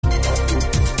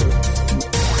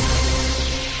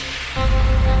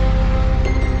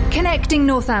Connecting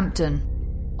Northampton.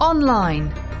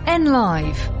 Online.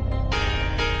 NLive.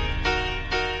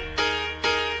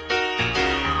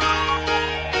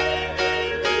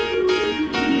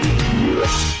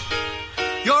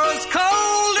 You're as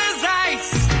cold as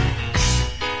ice.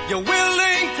 You're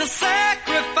willing to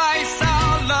sacrifice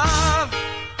our love.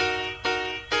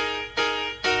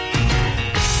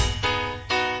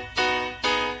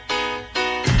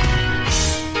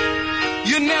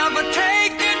 You never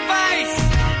take advice.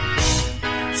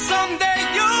 Someday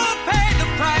you'll pay the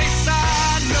price.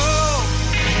 I know.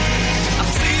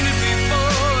 I've seen it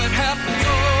before. It happens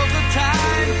all the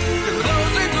time. You're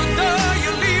closing the door.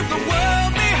 You leave the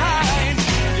world behind.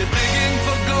 You're digging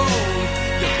for gold.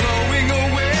 You're blowing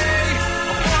away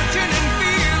a fortune and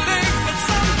feelings, but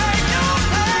someday you'll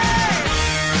pay.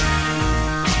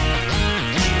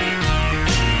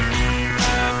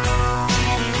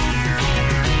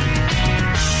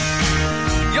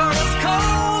 You're as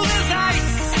cold as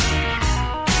ice.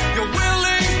 You're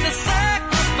willing to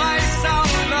sacrifice our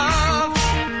love.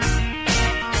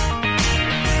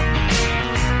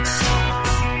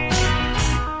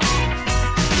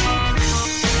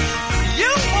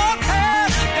 You want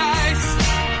paradise,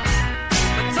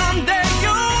 but someday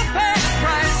you'll pay the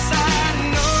price. I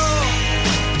know.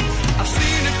 I've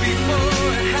seen it before.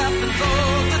 It happens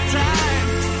all the time.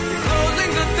 You're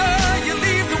closing the door. You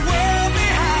leave the world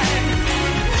behind.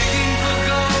 You're digging for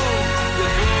gold.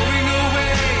 You're throwing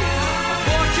away a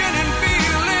fortune and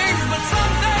feelings, but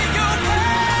someday you'll pay.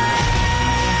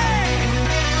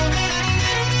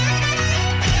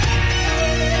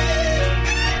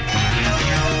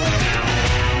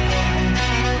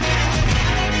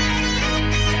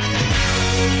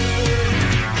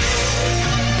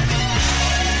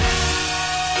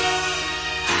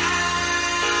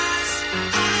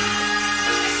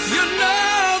 You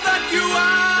know that you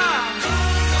are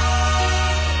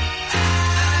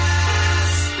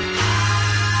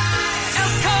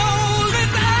as cold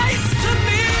as ice to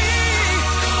me.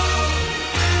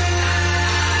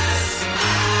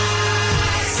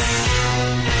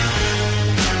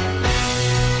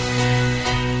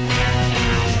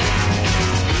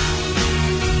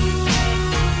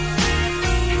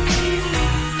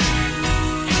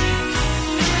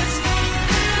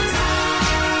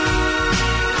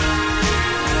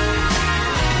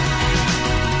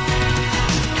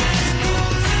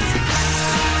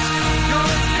 You're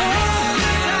as cold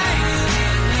as ice.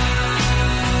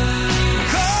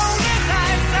 Cold as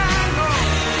ice, I know.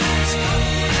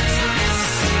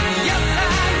 Yes,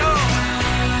 I know.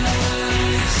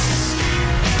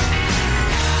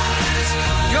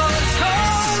 You're as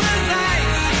cold as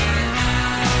ice.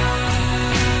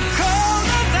 Cold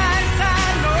as ice, I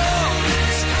know.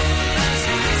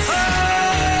 Oh,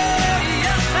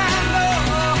 yes, I know.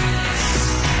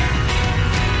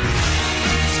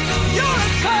 You're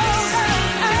as cold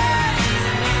as ice.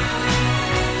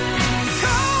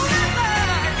 Cold as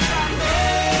ice, I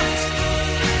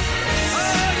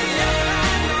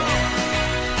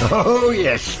know. Oh,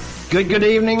 yes. Good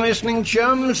evening, listening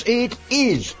chums. It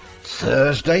is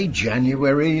Thursday,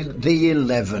 January the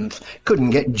 11th. Couldn't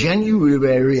get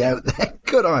January out there,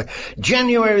 could I?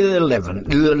 January the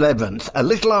 11th, a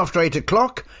little after 8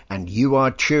 o'clock, and you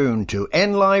are tuned to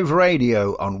NLive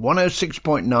Radio on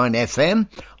 106.9 FM,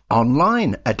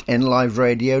 online at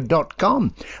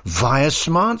nliveradio.com, via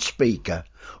smart speaker.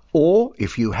 Or,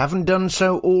 if you haven't done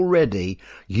so already,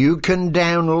 you can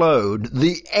download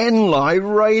the NLive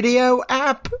Radio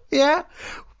app. Yeah,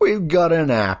 we've got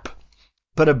an app.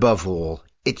 But above all,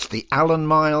 it's the Alan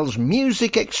Miles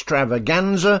Music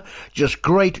Extravaganza. Just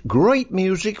great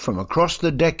music from across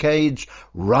the decades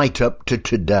right up to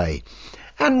today.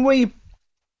 And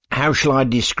how shall I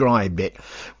describe it?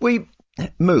 We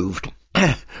moved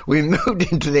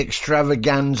into the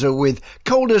extravaganza with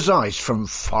Cold as Ice from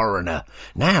Foreigner.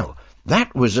 Now,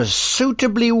 that was a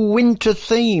suitably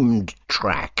winter-themed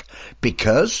track,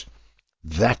 because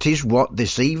that is what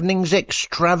this evening's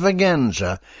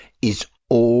extravaganza is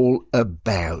all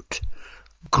about.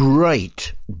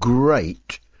 Great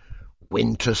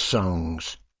winter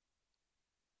songs.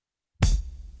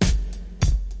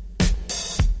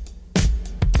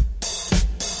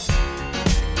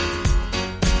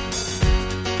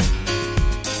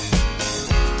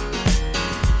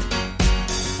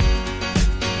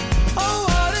 Oh,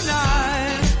 what a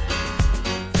night.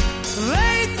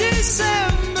 Late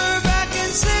December back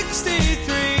in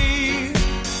 '63.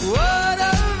 What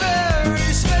a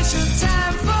very special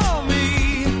time for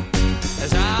me,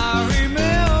 as I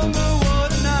remember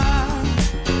what a night.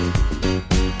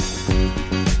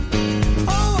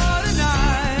 Oh, what a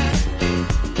night.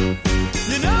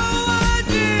 You know, I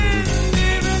didn't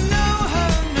even know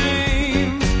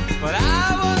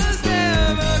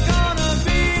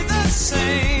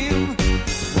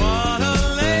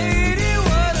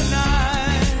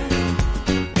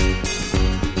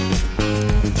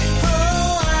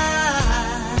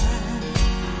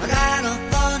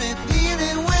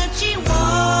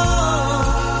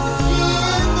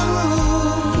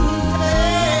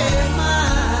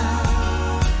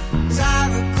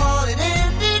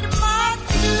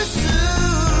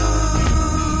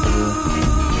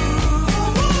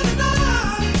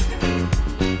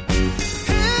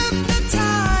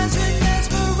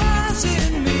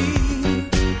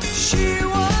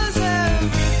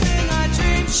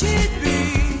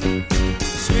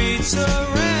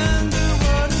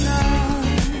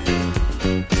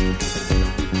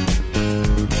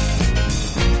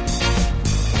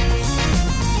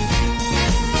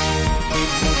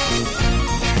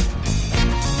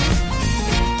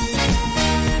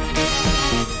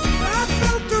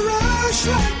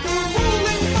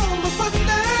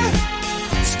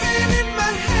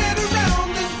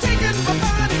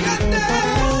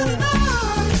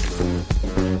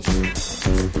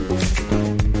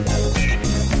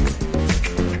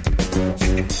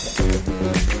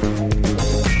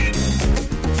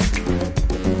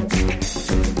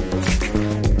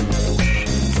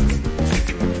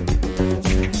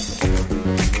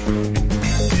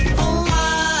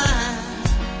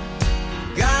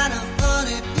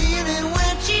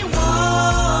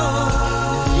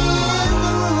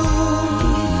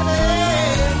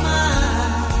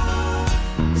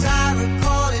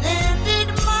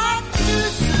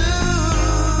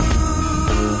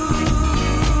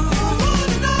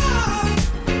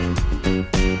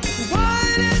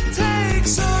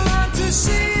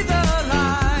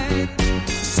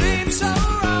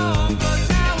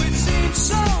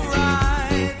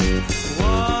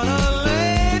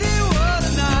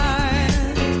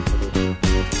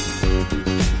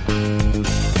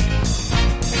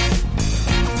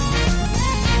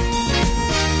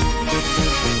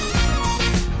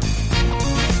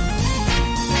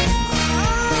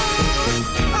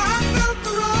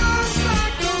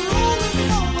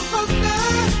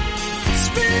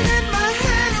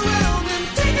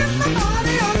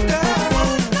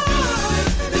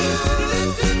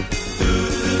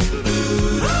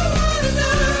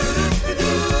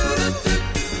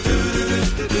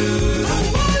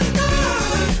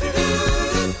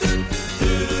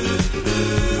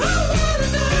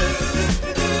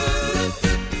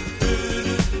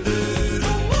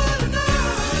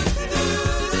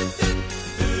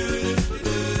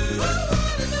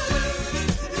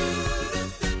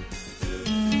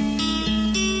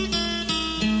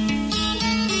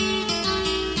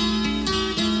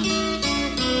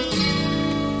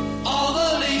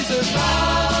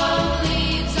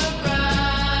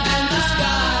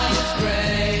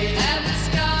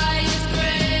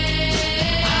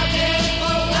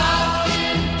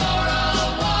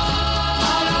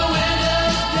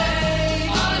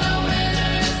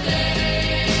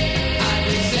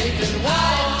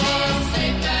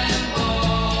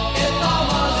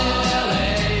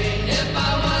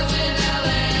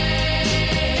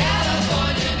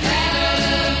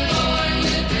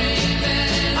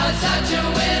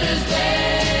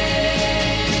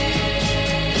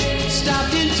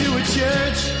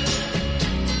church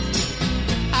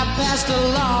I passed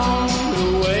along the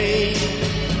way.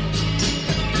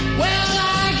 Well,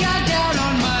 I got down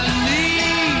on my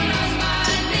knees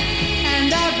and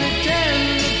I pretend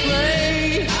to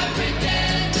pray.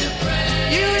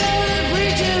 You know the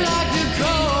preacher like the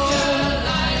cold.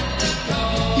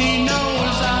 He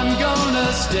knows I'm gonna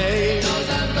stay.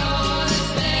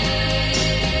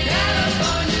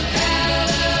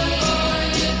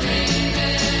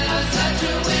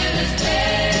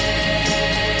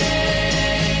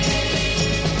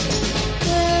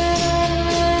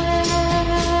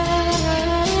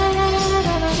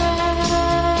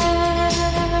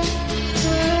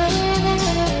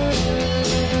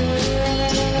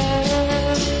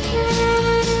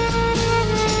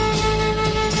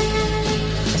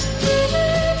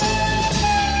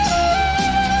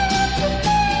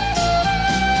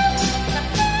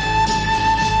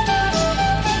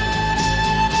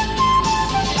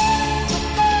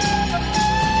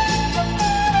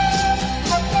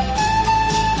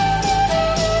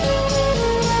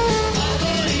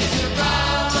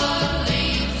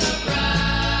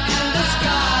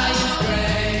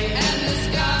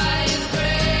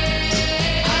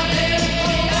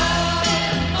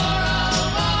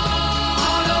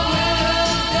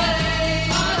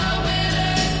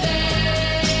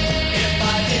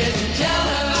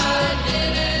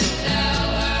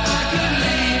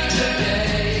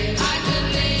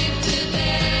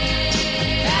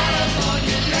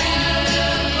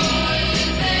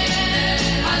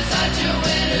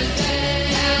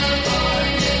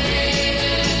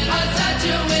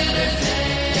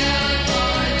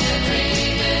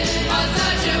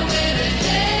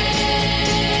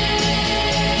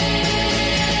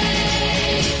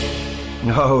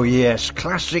 Oh yes,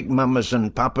 classic Mamas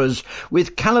and Papas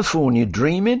with California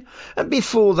Dreamin', and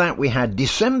before that we had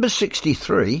December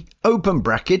 63, open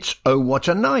brackets, Oh What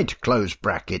a Night, close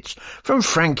brackets, from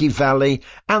Frankie Valli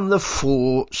and the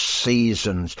Four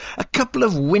Seasons. A couple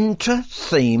of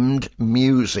winter-themed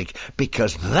music,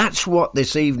 because that's what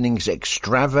this evening's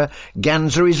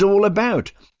Extravaganza is all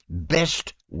about.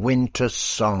 Best winter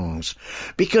songs,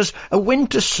 because a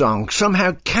winter song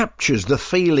somehow captures the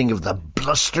feeling of the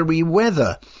blustery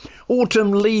weather,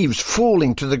 autumn leaves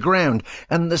falling to the ground,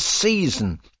 and the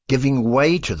season giving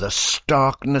way to the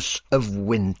starkness of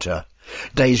winter.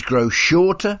 Days grow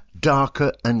shorter,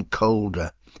 darker and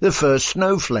colder. The first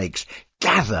snowflakes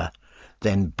gather,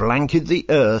 then blanket the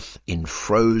earth in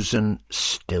frozen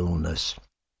stillness.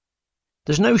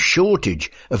 There's no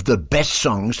shortage of the best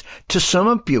songs to sum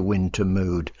up your winter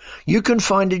mood. You can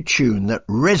find a tune that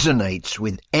resonates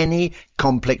with any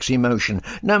complex emotion,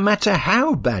 no matter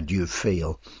how bad you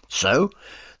feel. So,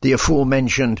 the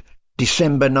aforementioned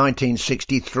December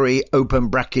 1963, open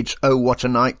brackets, Oh What a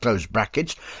Night, close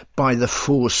brackets, by the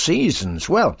Four Seasons.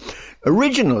 Well,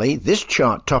 originally this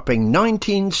chart-topping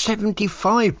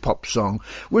 1975 pop song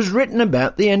was written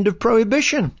about the end of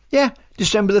Prohibition. Yeah,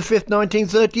 December the 5th,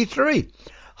 1933.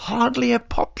 Hardly a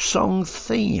pop song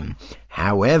theme.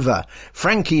 However,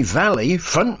 Frankie Valli,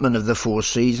 frontman of the Four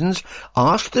Seasons,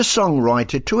 asked the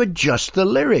songwriter to adjust the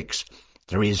lyrics.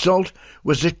 The result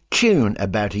was a tune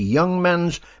about a young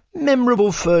man's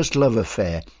memorable first love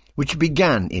affair, which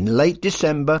began in late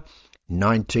December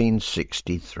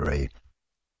 1963.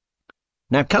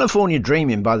 Now, California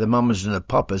Dreamin' by the Mamas and the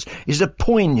Papas is a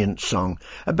poignant song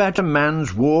about a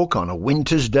man's walk on a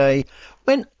winter's day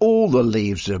when all the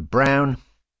leaves are brown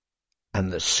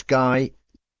and the sky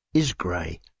is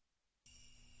grey.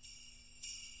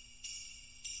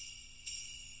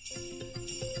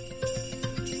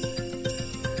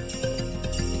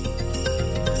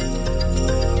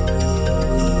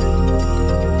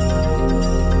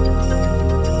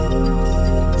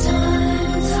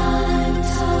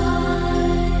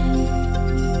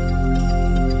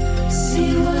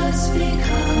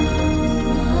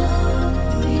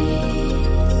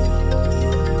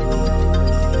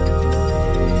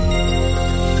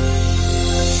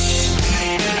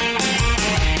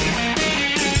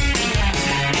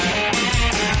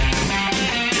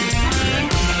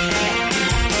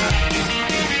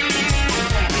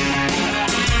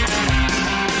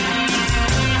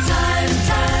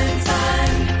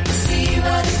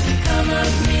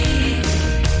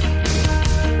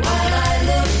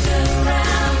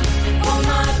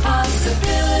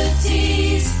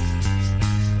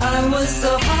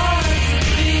 So hard to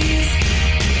please.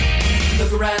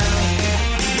 Look around,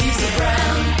 leaves are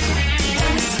brown,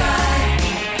 and the sky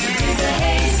is a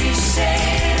hazy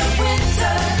shade of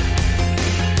winter.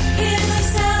 Hear the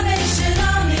Salvation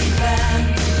Army band.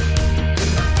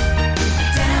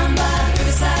 Down by the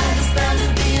riverside is bound to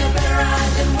be a better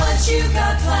ride than what you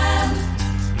got planned.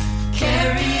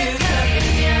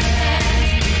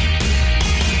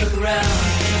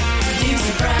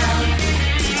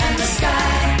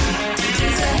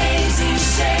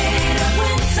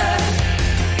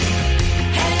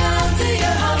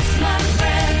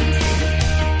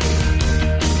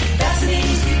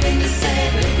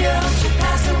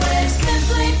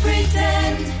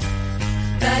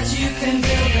 that you can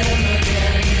build them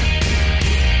again.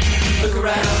 Look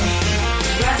around,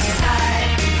 grass is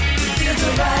high, fields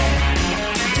are ripe,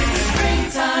 it's the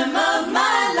springtime of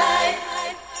my life.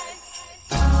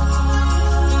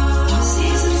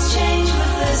 Seasons change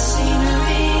with the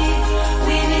scenery,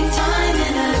 weaving time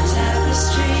in a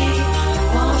tapestry.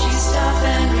 Won't you stop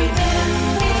and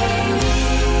remember me?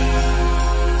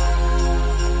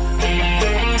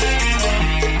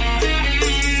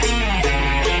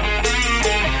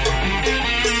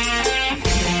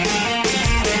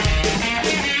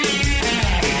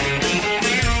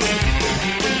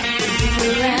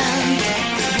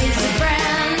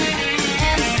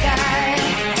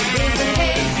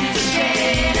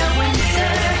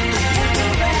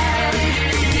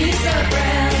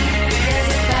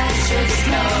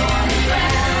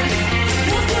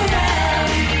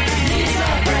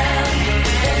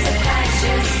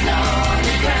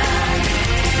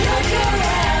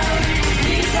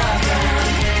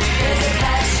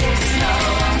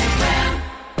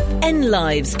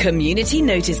 Lives Community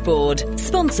Notice Board,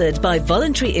 sponsored by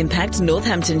Voluntary Impact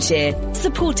Northamptonshire,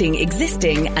 supporting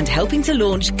existing and helping to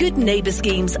launch good neighbour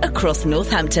schemes across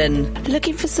Northampton.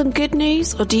 Looking for some good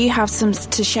news, or do you have some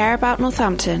to share about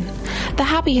Northampton? The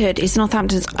Happy Hood is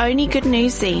Northampton's only good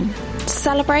news zine.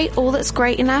 Celebrate all that's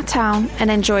great in our town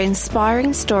and enjoy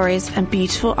inspiring stories and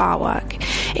beautiful artwork.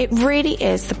 It really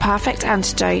is the perfect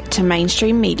antidote to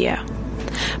mainstream media.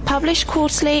 Published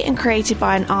quarterly and created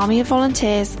by an army of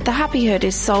volunteers, The Happy Hood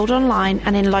is sold online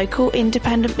and in local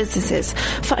independent businesses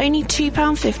for only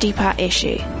 £2.50 per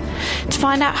issue. To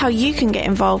find out how you can get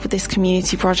involved with this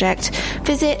community project,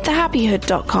 visit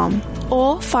thehappyhood.com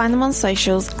or find them on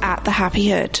socials at The Happy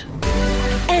Hood.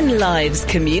 Lives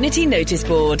Community Notice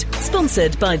Board,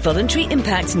 sponsored by Voluntary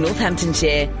Impact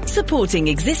Northamptonshire, supporting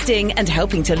existing and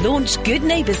helping to launch good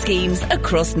neighbour schemes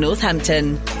across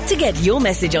Northampton. To get your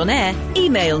message on air,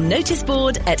 email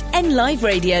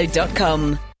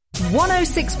noticeboard@nliveradio.com.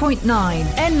 106.9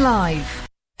 N Live.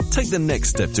 Take the next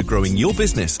step to growing your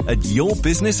business at Your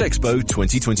Business Expo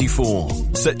 2024.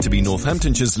 Set to be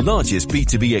Northamptonshire's largest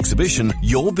B2B exhibition,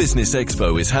 Your Business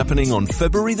Expo is happening on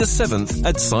February the 7th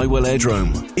at Sywell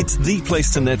Airdrome. It's the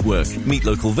place to network, meet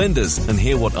local vendors and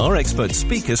hear what our expert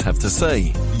speakers have to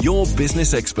say. Your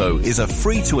Business Expo is a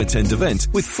free-to-attend event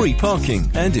with free parking.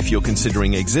 And if you're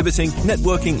considering exhibiting,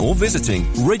 networking or visiting,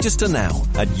 register now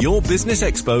at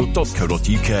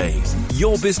yourbusinessexpo.co.uk.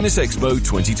 Your Business Expo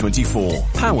 2024.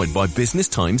 Powered by Business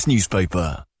Times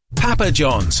newspaper. Papa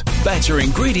John's. Better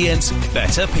ingredients,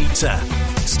 better pizza.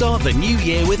 Start the new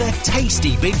year with a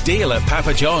tasty big deal at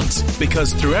Papa John's,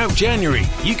 because throughout January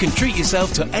you can treat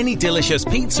yourself to any delicious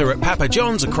pizza at Papa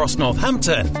John's across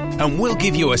Northampton, and we'll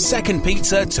give you a second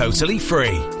pizza totally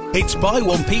free. It's buy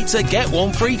one pizza, get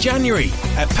one free January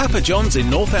at Papa John's in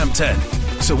Northampton.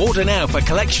 So order now for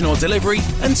collection or delivery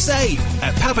and save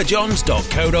at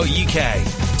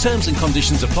papajohns.co.uk. Terms and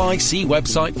conditions apply. See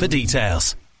website for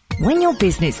details. When your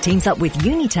business teams up with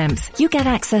Unitemps, you get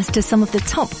access to some of the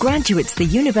top graduates the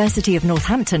University of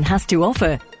Northampton has to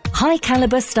offer. High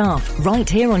caliber staff right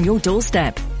here on your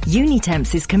doorstep.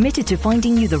 Unitemps is committed to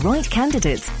finding you the right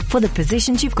candidates for the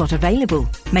positions you've got available,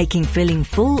 making filling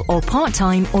full or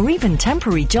part-time or even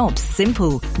temporary jobs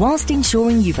simple, whilst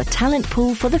ensuring you've a talent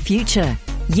pool for the future.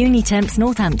 Unitemps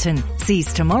Northampton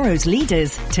sees tomorrow's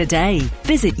leaders today.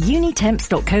 Visit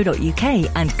unitemps.co.uk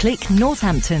and click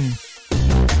Northampton.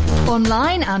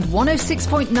 Online and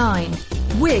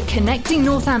 106.9. We're connecting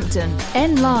Northampton.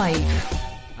 N Live.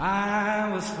 I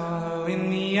was following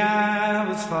the eye,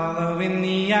 was following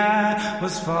the eye,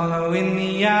 was following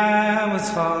the eye, was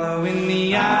following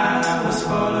the eye, was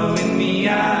following the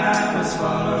eye, was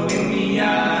following the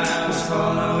eye, was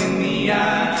following the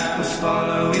eye, was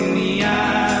following the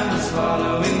eye, was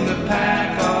following the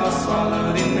pack, all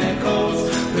swallowed in their coats,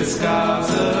 with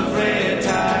scarves of red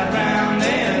tied round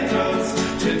their throats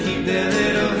to keep their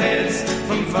little heads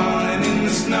from falling in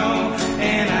the snow.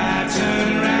 And I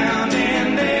turned around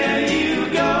and there you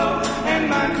go, and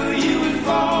Michael, you would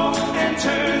fall and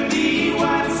turn the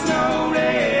white snow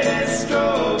red as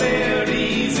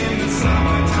strawberries in the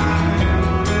summertime.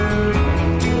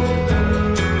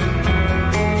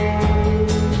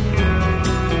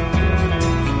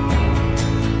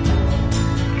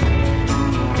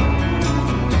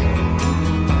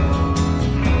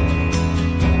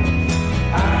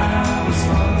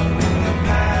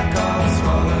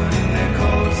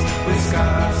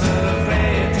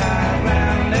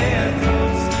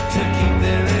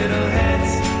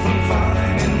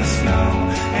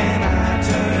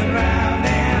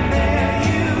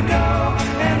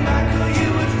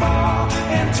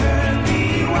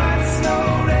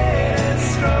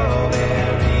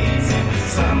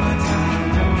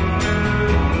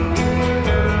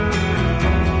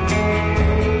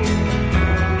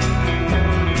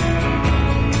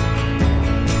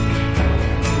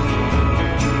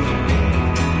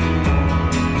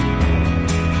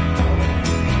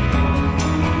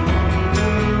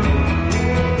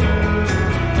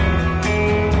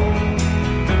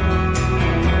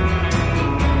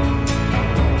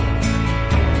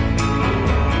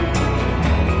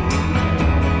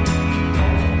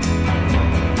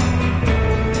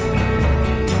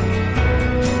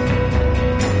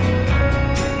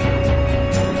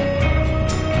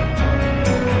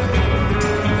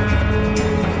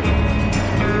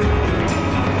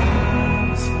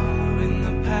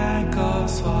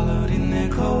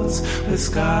 with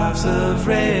scarves of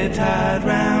red tied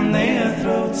round their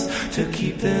throats to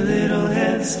keep their little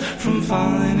heads from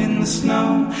falling in the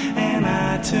snow. And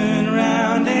I turn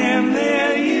round and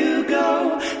there you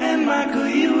go, and Michael,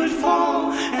 you would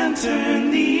fall and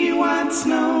turn the white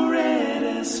snow red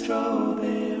as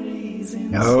strawberries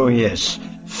in Oh yes,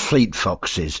 Fleet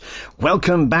Foxes.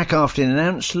 Welcome back after the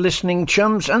announce, listening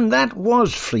chums, and that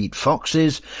was Fleet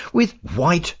Foxes with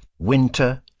White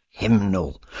Winter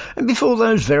Hymnal. And before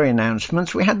those very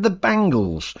announcements, we had the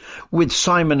Bangles with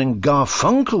Simon and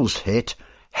Garfunkel's hit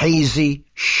Hazy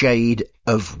Shade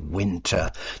of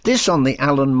Winter. This on the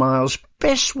Alan Miles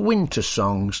Best Winter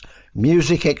Songs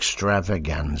Music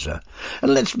Extravaganza.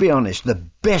 And let's be honest, the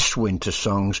best winter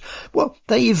songs, well,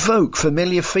 they evoke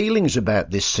familiar feelings about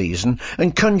this season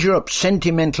and conjure up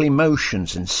sentimental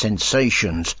emotions and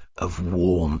sensations of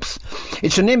warmth.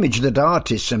 It's an image that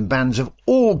artists and bands of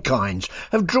all kinds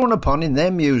have drawn upon in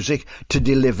their music to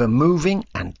deliver moving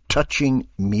and touching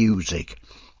music.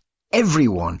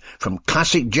 Everyone, from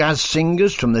classic jazz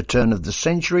singers from the turn of the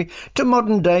century to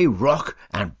modern day rock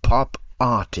and pop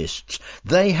artists,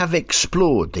 they have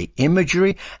explored the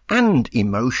imagery and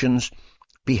emotions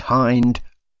behind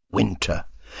winter.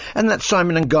 And that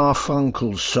Simon and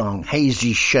Garfunkel's song,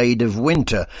 Hazy Shade of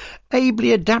Winter,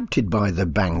 ably adapted by the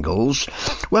Bangles,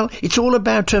 well, it's all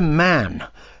about a man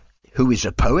who is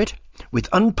a poet with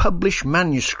unpublished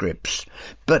manuscripts,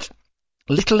 but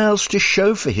little else to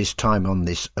show for his time on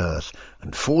this earth.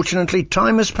 Unfortunately,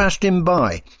 time has passed him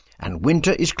by, and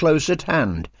winter is close at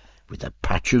hand, with a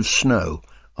patch of snow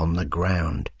on the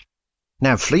ground.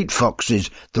 Now, Fleet Foxes'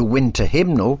 The Winter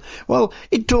Hymnal, well,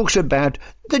 it talks about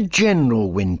the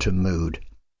general winter mood,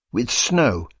 with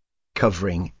snow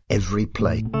covering every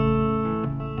place.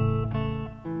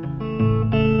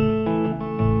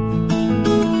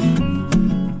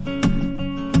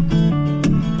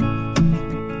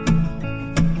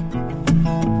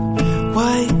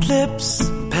 White lips,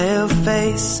 pale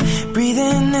face,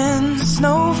 breathing in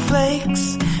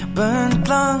snowflakes, burnt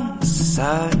lungs,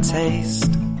 sour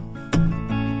taste.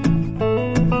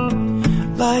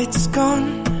 Lights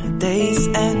gone, days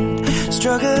end,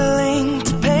 struggling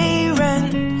to pay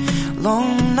rent,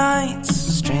 long nights,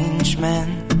 strange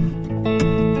men.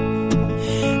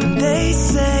 And they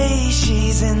say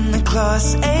she's in the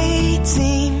class A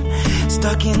team,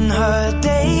 stuck in her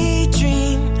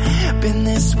daydream. Been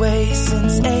this way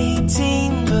since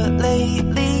 18, but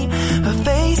lately her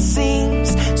face seems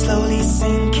slowly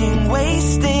sinking,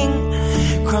 wasting,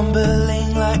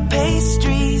 crumbling like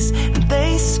pastries. And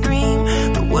they scream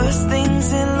the worst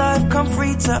things in life come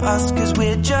free to us, 'cause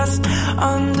we're just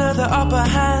under the upper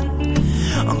hand.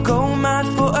 I'll go mad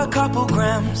for a couple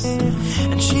grams,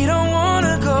 and she don't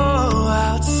wanna go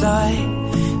outside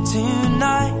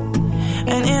tonight.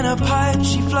 And in a pipe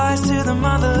she flies to the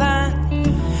motherland,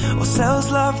 or sells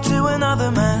love to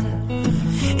another man.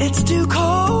 It's too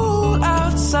cold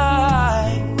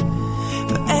outside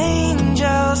for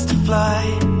angels to fly,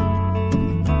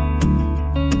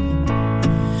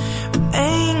 for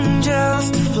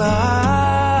angels to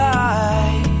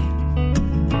fly.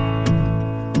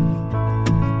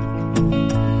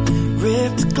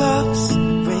 Ripped gloves,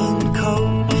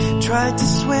 raincoat, tried to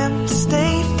swim to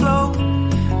stay afloat,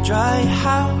 dry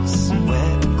house and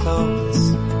wet clothes.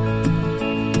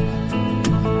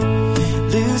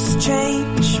 Loose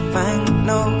change,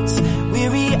 banknotes,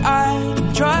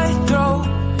 weary-eyed, dry throat,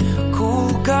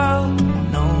 cool girl,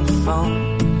 no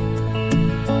phone.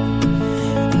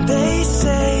 They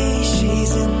say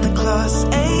she's in the class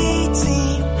A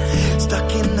team, stuck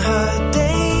in her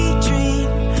daydream.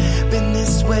 Been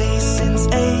this way since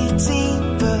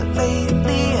 18, but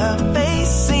lately her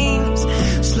face seems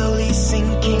slowly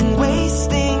sinking,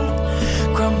 wasting,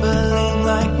 crumbling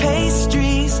like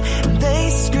pastries. And they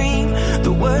scream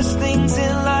the worst things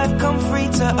in life come free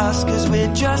to us, 'cause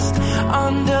we're just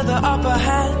under the upper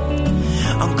hand.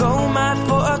 I'll go mad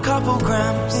for a couple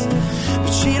grams,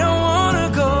 but she don't wanna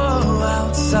go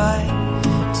outside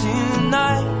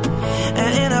tonight.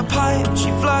 And in a pipe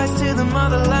she flies to the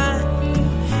motherland,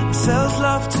 and sells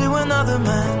love to another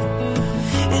man.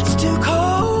 It's too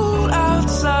cold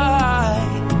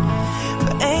outside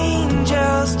for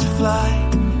angels to fly.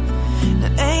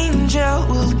 An angel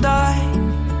will die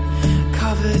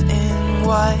covered in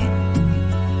white,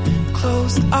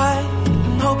 closed eye,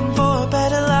 and hoping for a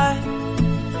better life.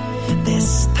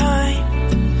 This time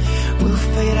we'll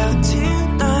fade out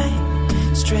tonight,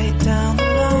 straight down the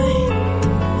line.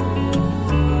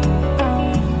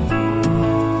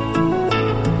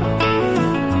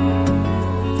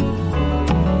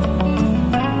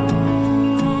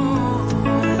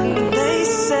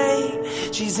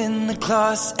 she's in the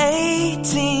class A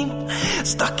team,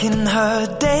 stuck in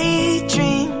her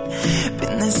daydream.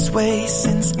 Been this way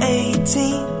since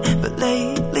 18, but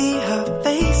lately her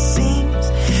face seems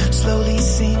slowly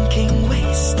sinking,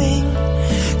 wasting,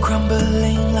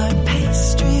 crumbling like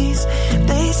pastries.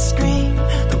 They scream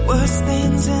the worst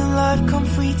things in life come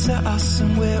free to us,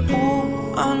 and we're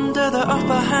all under the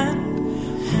upper hand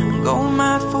and go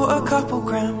mad for a couple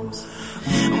grams.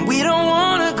 And we don't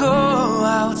wanna go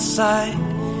outside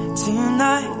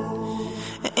tonight.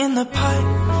 In the pipe,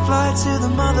 fly to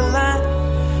the motherland,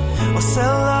 or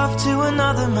sell love to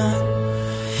another man.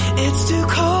 It's too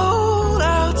cold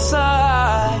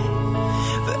outside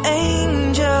for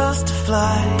angels to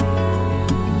fly.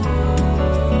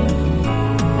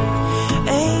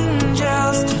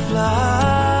 Angels to fly.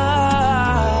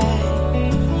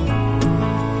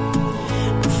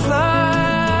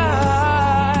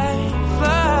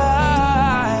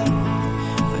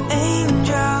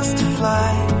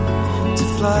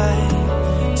 Fly,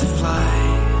 to fly,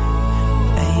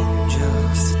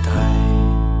 angels to die.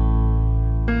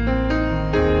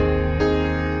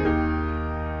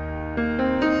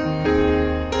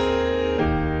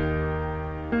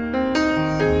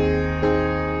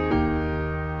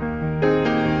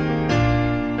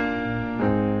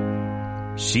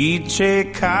 She'd trade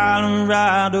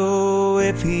Colorado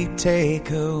if he'd take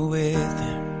her with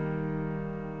him.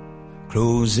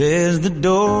 Closes the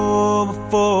door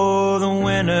before the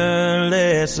winter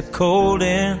lets the cold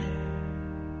in,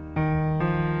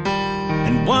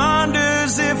 and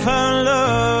wonders if her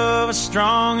love is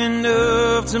strong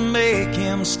enough to make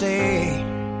him stay.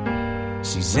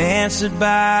 She's answered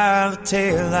by the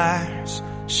taillights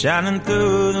shining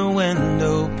through the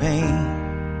window pane.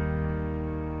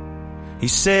 He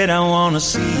said, I wanna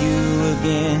see you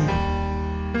again,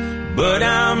 but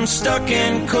I'm stuck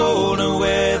in colder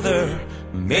weather.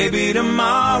 Maybe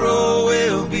tomorrow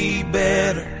will be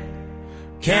better.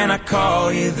 Can I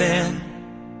call you then?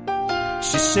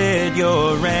 She said,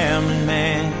 you're a rambling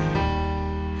man,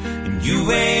 and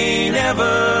you ain't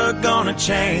ever gonna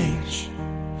change.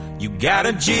 You got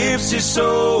a gypsy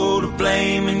soul to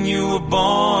blame, and you were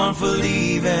born for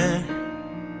leaving.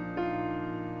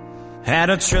 At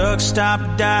a truck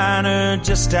stop diner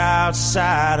just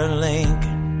outside of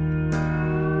Lincoln.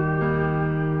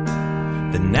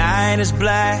 The night is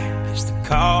black as the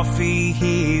coffee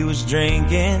he was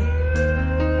drinking,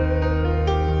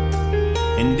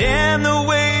 and in the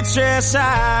waitress'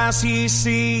 eyes he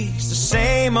sees the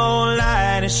same old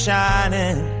light is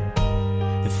shining.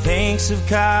 And thinks of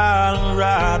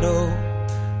Colorado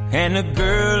and the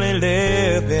girl he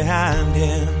left behind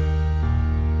him.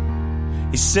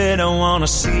 He said, I wanna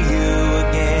see you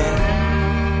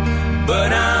again,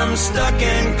 but I'm stuck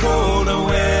in colder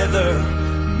weather.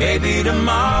 Maybe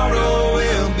tomorrow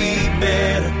will be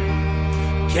better.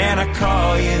 Can I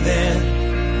call you then?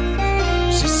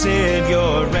 She said,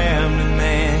 you're a rambling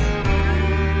man,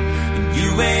 and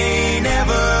you ain't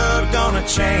ever gonna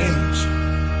change.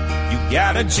 You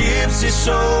got a gypsy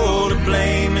soul to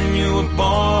blame, and you were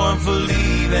born for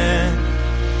leaving.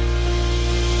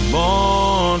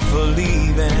 Born for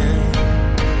leaving.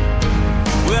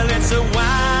 Well, it's a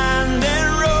winding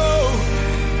road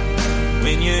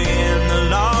when you're in the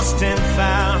lost and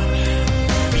found.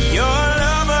 You're a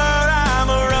lover, I'm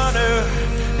a runner,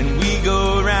 and we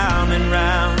go round and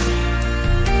round.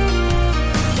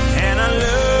 And I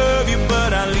love you,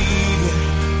 but I leave you.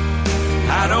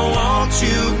 I don't want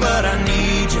you, but I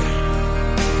need you.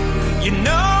 You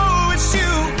know it's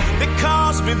you that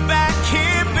calls me back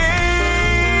here, baby.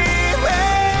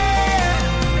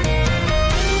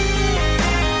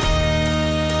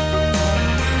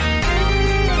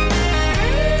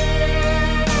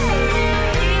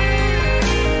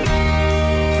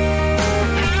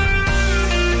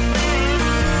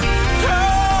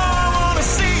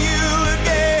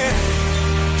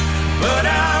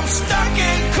 Stuck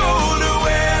in colder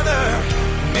weather.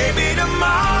 Maybe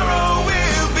tomorrow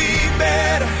will be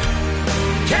better.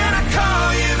 Can I call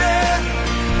you there?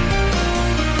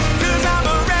 'Cause I'm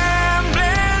a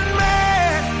rambling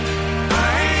man. I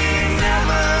ain't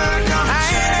never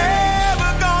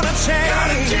gonna change. Got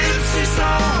a gypsy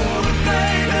soul to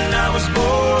blame, and I was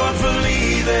born for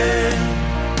leaving.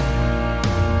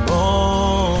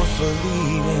 Born for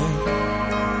leaving.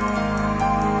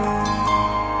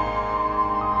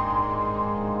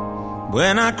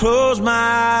 When I close my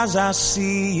eyes, I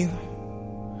see you.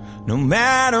 No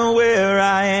matter where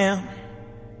I am,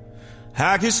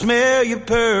 I can smell your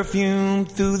perfume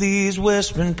through these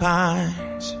whispering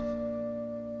pines.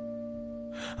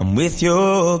 I'm with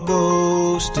your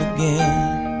ghost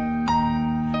again.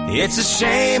 It's a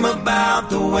shame about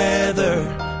the weather,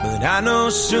 but I know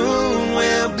soon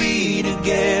we'll be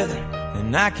together.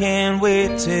 And I can't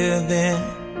wait till then.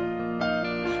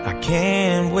 I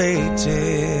can't wait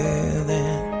till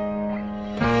then.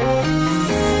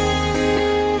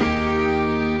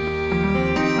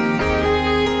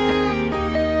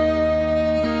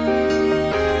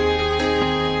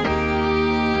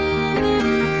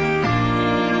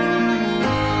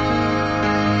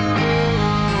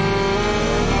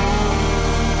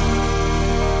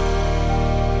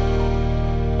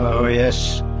 Oh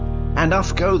yes, and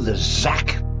off go the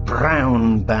Zac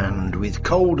Brown Band with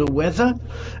Colder Weather,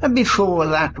 and before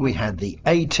that we had the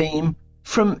A-Team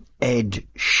from Ed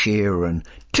Sheeran.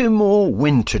 Two more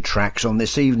winter tracks on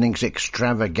this evening's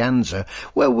Extravaganza,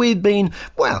 where we've been,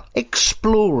 well,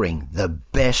 exploring the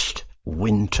best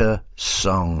winter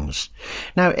songs.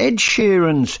 Now, Ed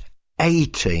Sheeran's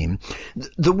A-Team,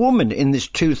 the woman in this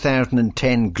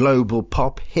 2010 global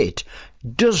pop hit,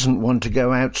 doesn't want to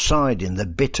go outside in the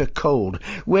bitter cold,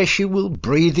 where she will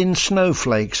breathe in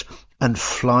snowflakes and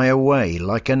fly away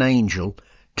like an angel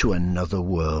to another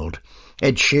world.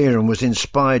 Ed Sheeran was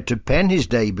inspired to pen his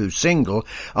debut single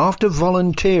after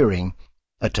volunteering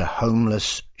at a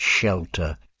homeless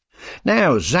shelter.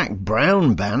 Now, Zac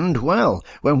Brown Band, well,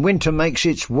 when winter makes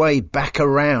its way back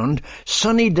around,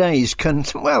 sunny days can,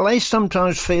 well, they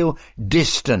sometimes feel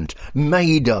distant,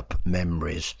 made-up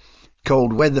memories.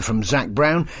 Cold Weather from Zac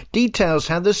Brown details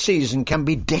how the season can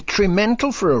be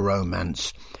detrimental for a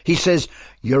romance. He says,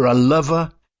 "You're a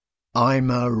lover,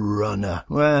 I'm a runner."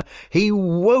 Well, he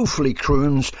woefully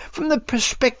croons from the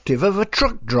perspective of a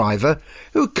truck driver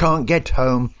who can't get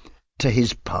home to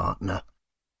his partner.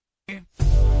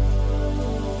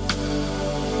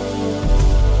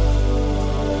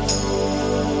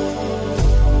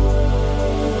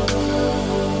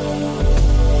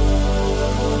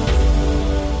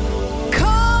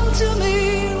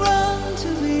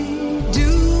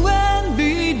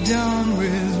 Done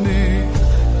with me,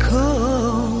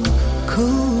 cold,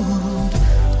 cold,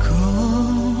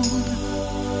 cold.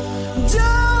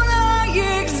 Don't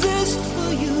I exist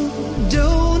for you?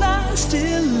 Don't I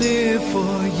still live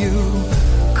for you?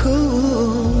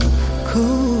 Cold,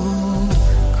 cold,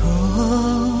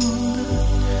 cold.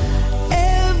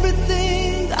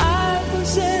 Everything I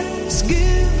possess,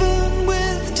 given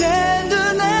with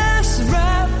tenderness,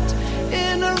 wrapped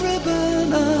in a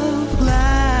ribbon of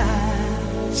glass.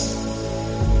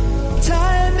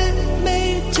 Time it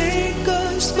may take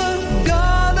us, but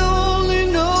God only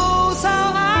knows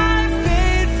how I've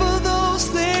paid for those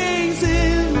things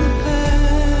in the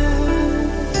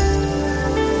past.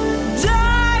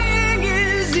 Dying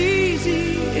is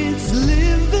easy, it's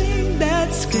living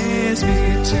that scares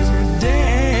me to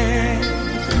death.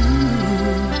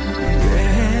 Ooh,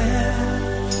 yeah.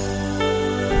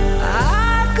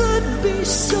 I could be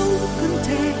so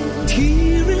content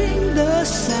hearing the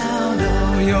sound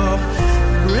of your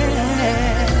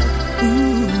breath.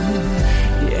 Ooh,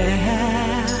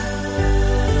 yeah.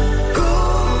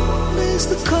 Gold is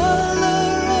the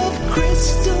color of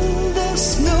crystal, the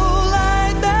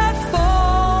snowlight that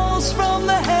falls from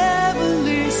the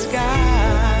heavenly sky.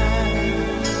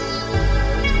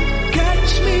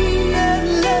 Catch me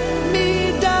and let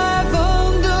me dive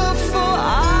under, for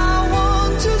I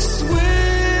want to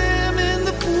swim in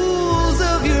the pools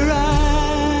of your eyes.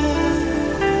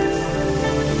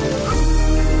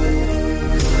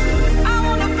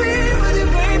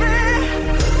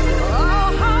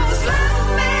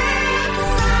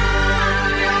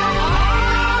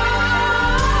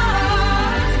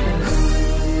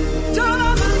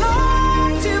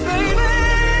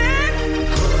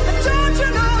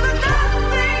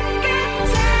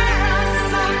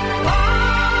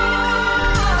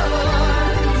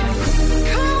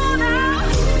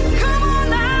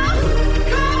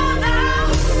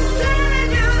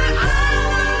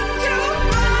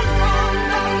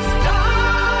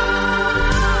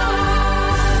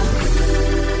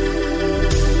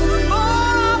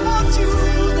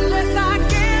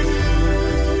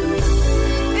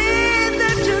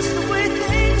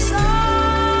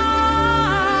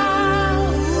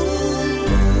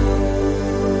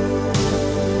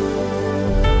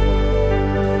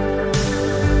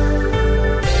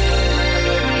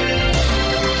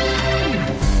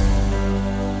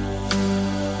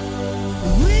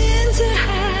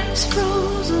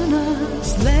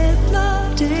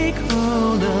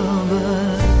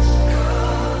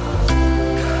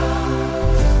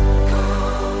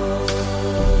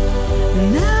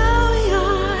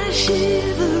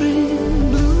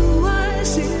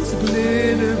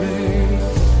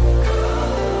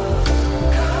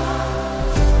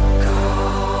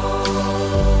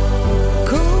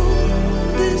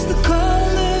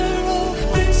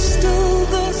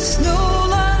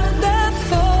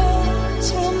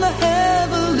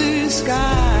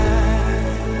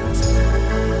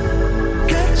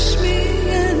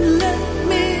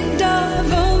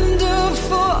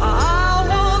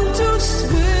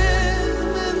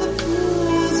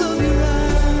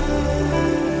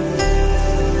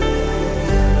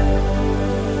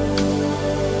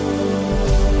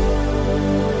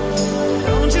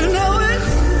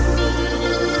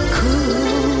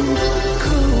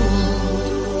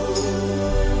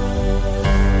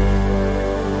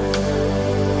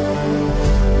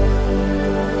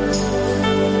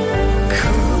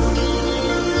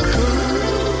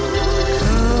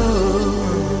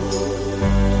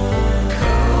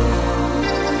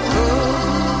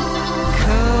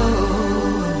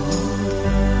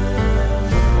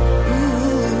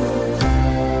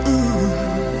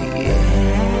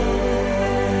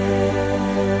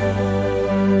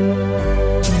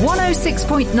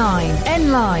 106.9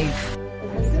 N Live.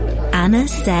 Anna,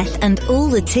 Seth and all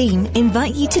the team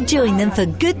invite you to join them for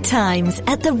good times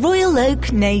at the Royal Oak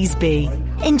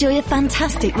Naseby. Enjoy a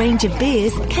fantastic range of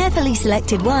beers, carefully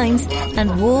selected wines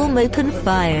and warm open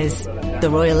fires. The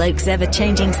Royal Oak's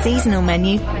ever-changing seasonal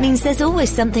menu means there's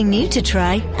always something new to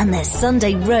try, and their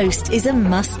Sunday roast is a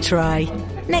must-try.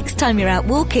 Next time you're out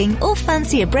walking or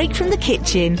fancy a break from the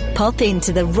kitchen, pop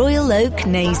into the Royal Oak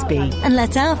Naseby and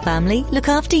let our family look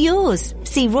after yours.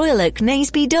 See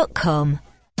royaloaknaseby.com.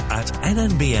 At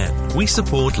NNBN, we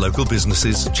support local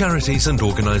businesses, charities and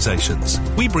organisations.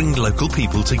 We bring local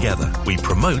people together. We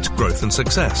promote growth and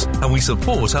success, and we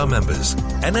support our members.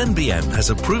 NNBN has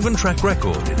a proven track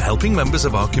record in helping members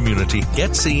of our community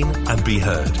get seen and be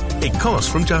heard. It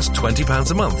costs from just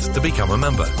 £20 a month to become a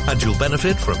member, and you'll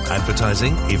benefit from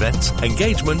advertising, events,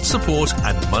 engagement, support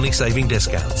and money-saving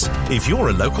discounts. If you're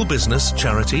a local business,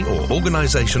 charity or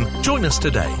organisation, join us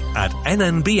today at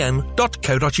nnbn.co.uk.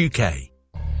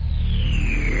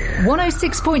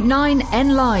 106.9 N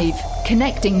Live,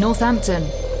 connecting Northampton.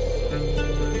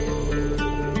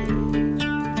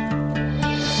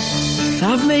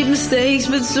 I've made mistakes,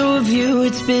 but so have you.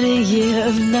 It's been a year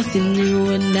of nothing new,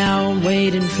 and now I'm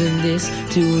waiting for this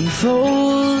to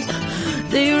unfold.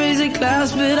 They raise a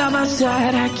glass, but I'm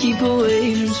outside. I keep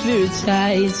away from spirits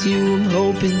high. It's you I'm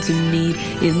hoping to meet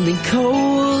in the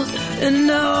cold. And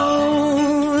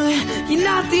no, you're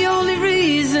not the only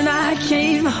reason I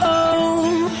came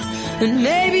home. And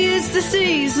maybe it's the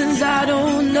seasons, I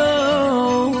don't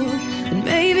know. And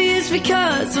maybe it's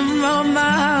because I'm on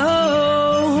my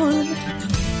own.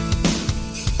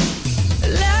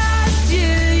 Last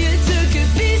year you took a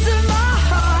piece of my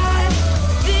heart.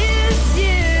 This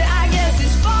year I guess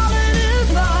it's falling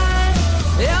apart.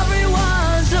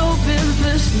 Everyone's hoping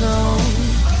for snow,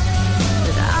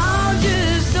 and I'm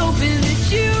just hoping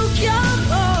that you come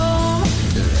home.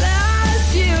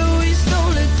 Last year we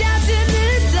stole a dance in the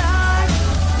dark.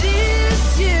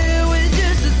 This year we're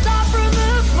just a thought from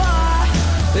afar.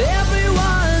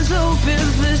 Everyone's hoping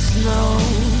for snow,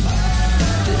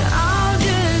 but I'm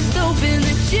just hoping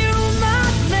that you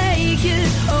might make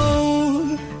it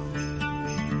home.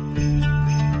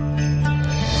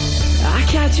 I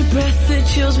catch a breath that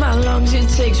chills my lungs. It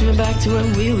takes me back to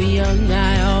when we were young.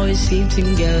 I always seem to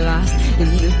get lost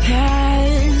in the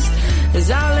past. As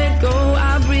I let go,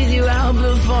 I breathe you out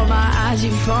before my eyes.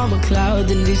 You form a cloud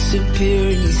and disappear,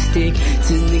 and you stick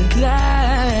to the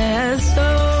glass.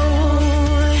 Oh,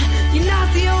 you're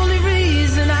not the only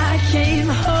reason I came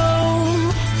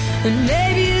home. And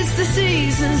maybe it's the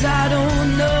seasons, I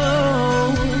don't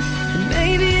know. And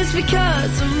maybe it's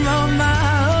because I'm on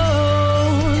my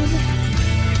own.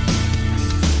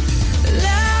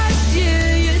 Last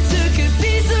year you took a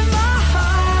piece of my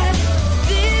heart.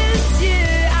 This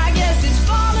year I guess it's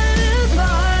falling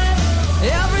apart.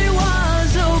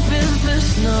 Everyone's hoping for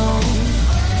snow,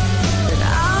 and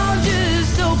I'm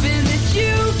just hoping that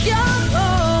you come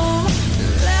home.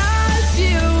 Last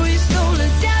year we stole a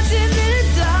dance in the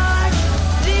dark.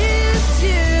 This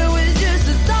year we're just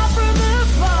a thought from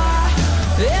afar.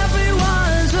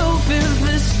 Everyone's hoping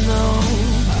for snow,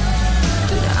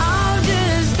 but I'm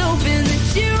just hoping that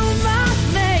you might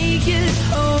make it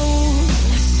home.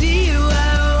 I see you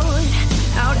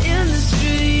out in the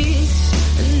streets,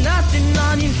 and nothing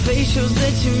on your face shows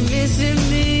that you're missing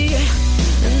me.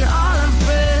 And all our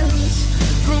friends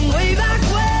from way back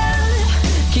when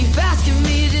keep asking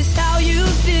me just how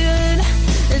you've been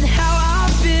and how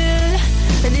I've been,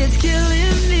 and it's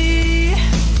killing me.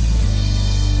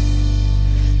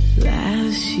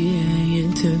 Last year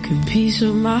you took a piece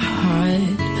of my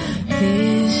heart.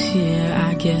 This year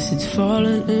I guess it's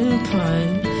falling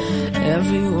apart.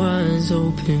 Everyone's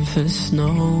hoping for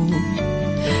snow,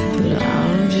 but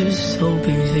I'm just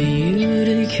hoping for you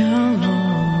to come home.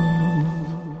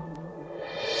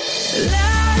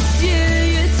 Last year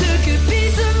you took a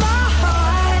piece of my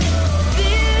heart.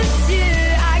 This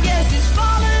year I guess it's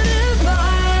falling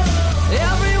apart.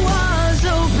 Everyone's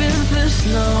hoping for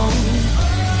snow,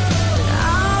 and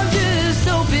I'm just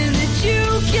hoping that you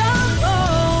come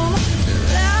home.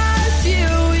 Last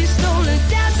year we stole a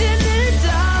dance in the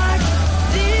dark.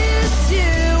 This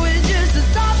year we're just a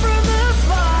thought from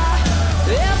afar.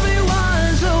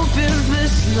 Everyone's hoping for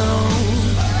snow,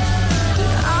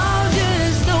 but I'm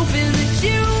just hoping that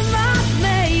you might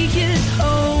make it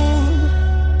home.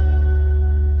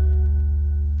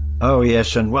 Oh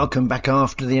yes, and welcome back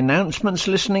after the announcements,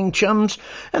 listening chums.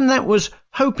 And that was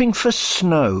Hoping for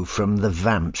Snow from the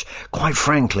Vamps. Quite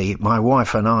frankly, my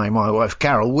wife and I, my wife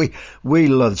Carol, we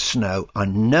love snow. I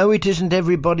know it isn't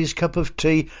everybody's cup of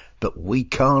tea, but we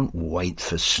can't wait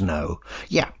for snow.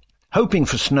 Yeah, hoping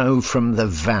for snow from the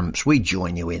Vamps. We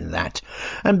join you in that.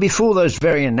 And before those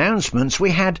very announcements,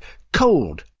 we had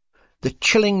Cold, the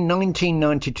chilling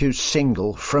 1992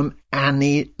 single from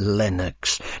Annie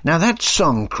Lennox. Now that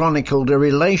song chronicled a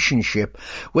relationship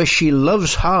where she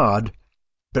loves hard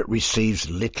but receives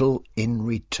little in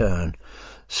return.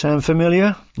 Sound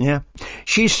familiar? Yeah.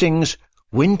 She sings,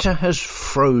 "Winter has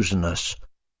frozen us.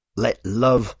 Let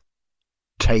love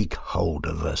take hold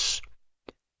of us."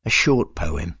 A short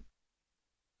poem.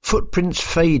 Footprints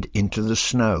fade into the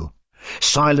snow,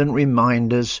 silent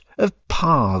reminders of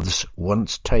paths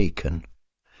once taken.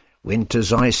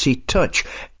 Winter's icy touch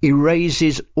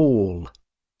erases all,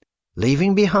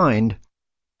 leaving behind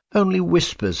only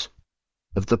whispers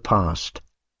of the past.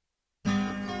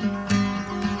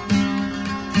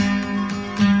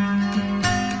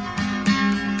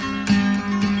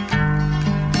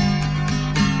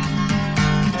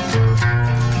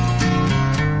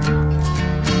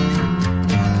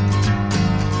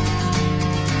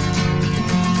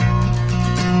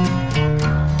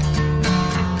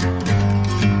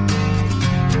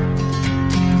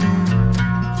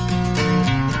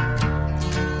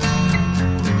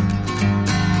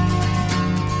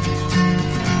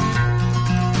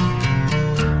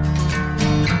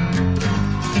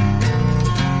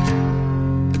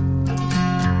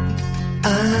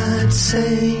 I'd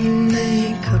say you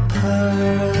make a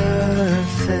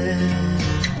perfect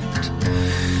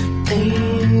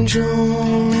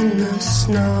angel in the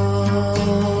snow,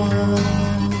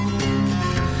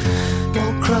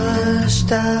 all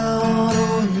crushed out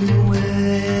on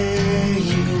where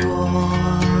you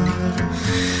are.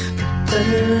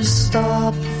 Better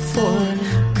stop before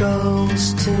it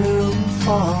goes too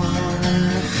far.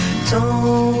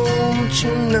 Don't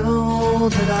you know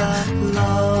that I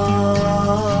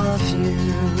love you?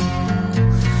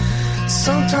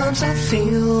 Sometimes I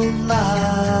feel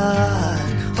like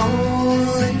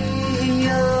only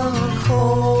a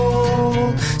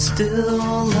cold,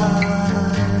 still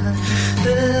light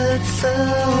that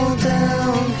fell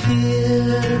down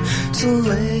here to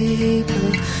lay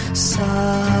beside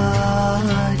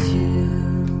you.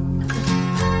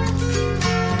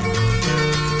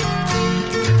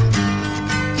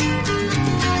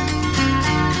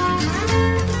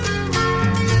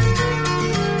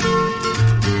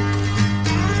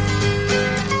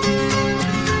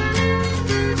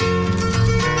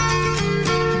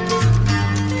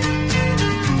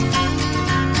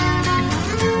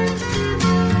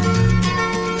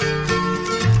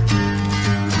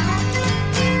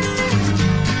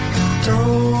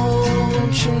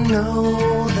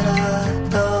 Know that I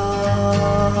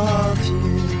love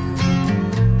you.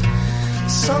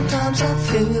 Sometimes I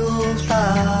feel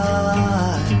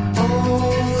like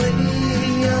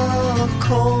only a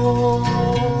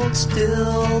cold,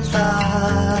 still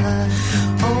light,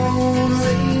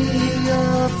 only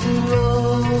a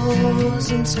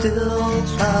frozen still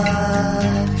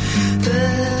light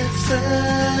that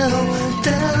fell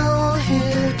down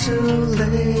here to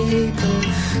lay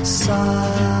beside.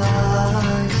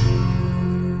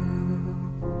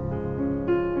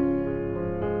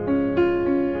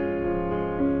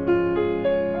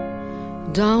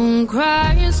 Don't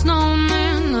cry,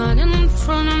 snowman, not in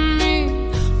front of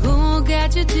me. Who'll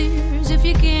get your tears if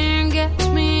you can't catch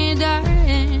me,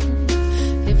 darling?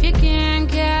 If you can't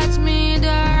catch me,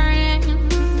 darling.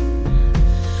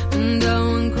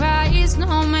 Don't cry,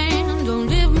 snowman, don't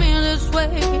leave me this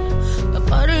way. A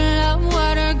bottle of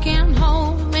water can't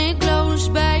hold me close,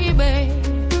 baby.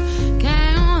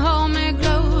 Can't hold me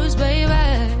close, baby.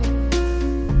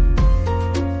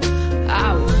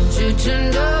 I want you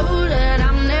to know that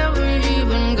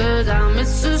I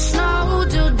miss the snow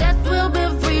till death will be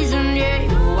freezing. Yeah,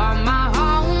 you are my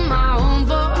home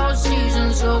for all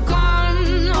seasons. So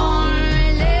come on,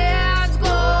 let's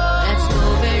go. Let's go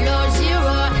below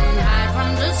zero and hide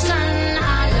from the sun.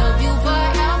 I love you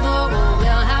forever, oh,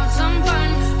 we'll have some fun.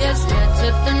 Yes, let's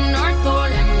hit the North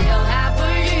Pole and live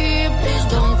happily. Please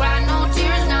don't cry no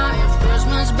tears now, it's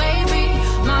Christmas, baby.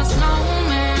 My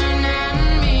snowman and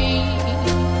me.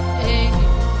 Hey.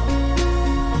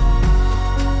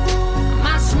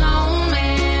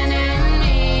 Snowman and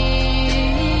me,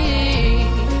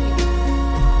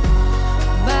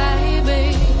 baby.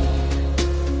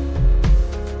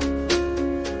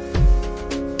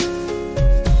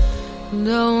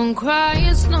 Don't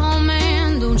cry,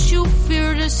 snowman, don't you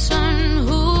fear the sun.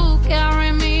 Who'll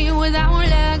carry me without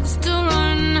legs to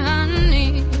run,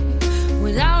 honey?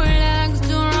 Without legs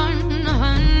to run,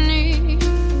 honey.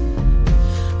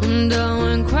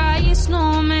 Don't cry,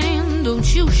 snowman,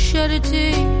 don't you shed a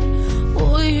tear.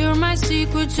 Oh, hear my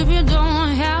secrets if you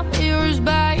don't have ears,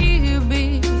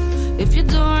 baby.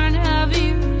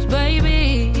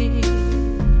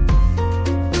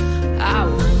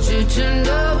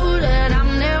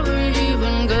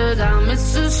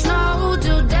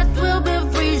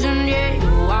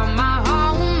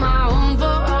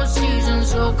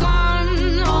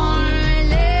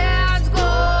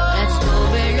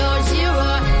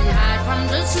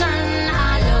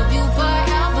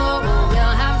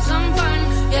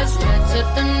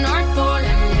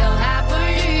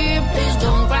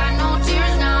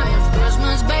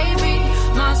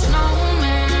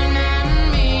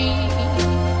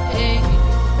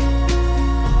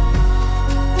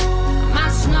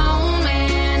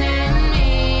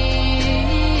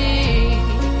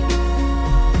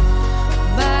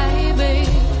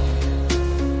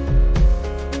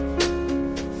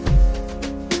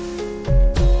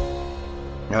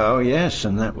 yes,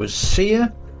 and that was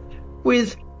Sia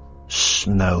with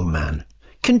Snowman.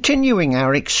 Continuing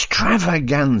our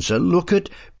extravaganza look at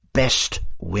best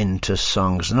winter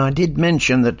songs. And I did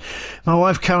mention that my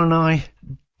wife Carol and I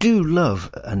do love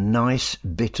a nice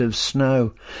bit of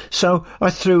snow. So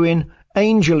I threw in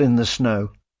Angel in the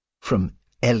Snow from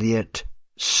Elliott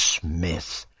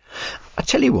Smith. I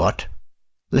tell you what,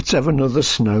 let's have another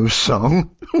snow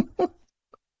song.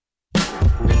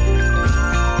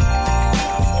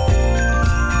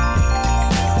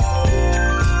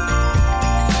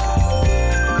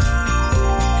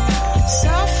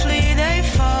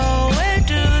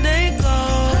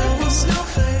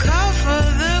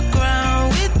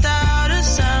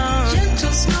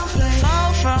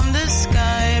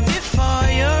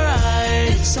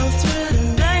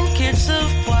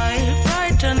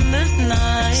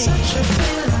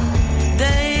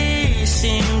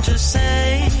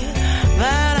 Say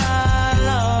that our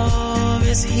love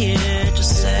is here to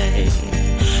stay.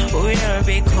 We'll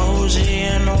be cozy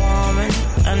and warm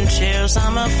until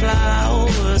summer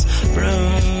flowers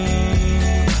bloom.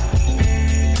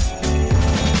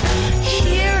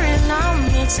 Here in our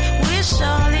midst, we're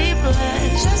surely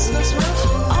blessed.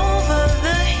 Over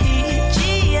the heat,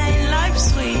 gee, ain't life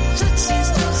sweet.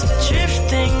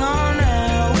 Drifting on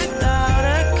air without a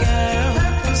care.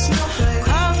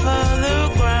 Cover the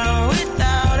ground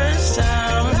without a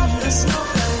sound.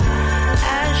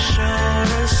 As sure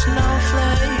as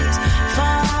snowflakes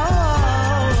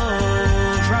fall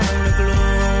from the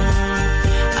gloom,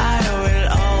 I will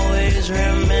always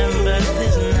remember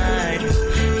this night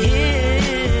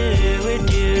here with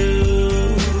you.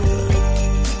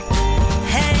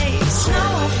 Hey,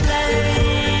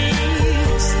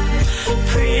 snowflakes,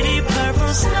 pretty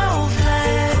purple snowflakes.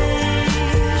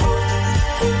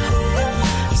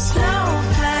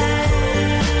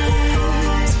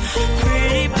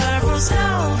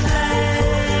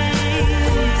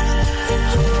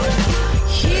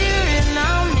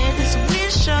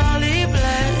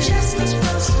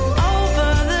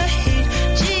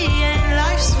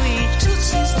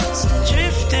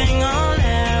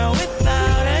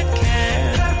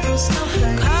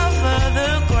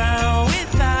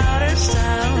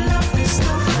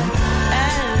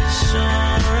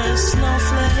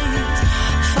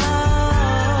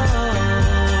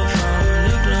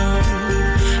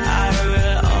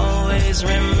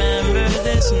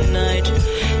 Night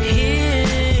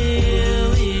here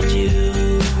with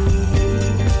you.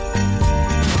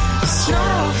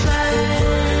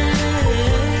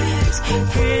 Snowflakes,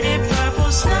 pretty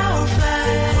purple snowflakes.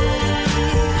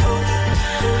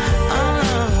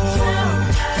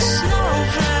 Oh,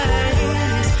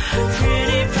 snowflakes,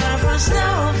 pretty purple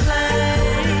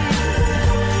snowflakes.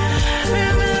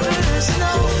 Remember the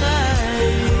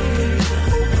snowflake,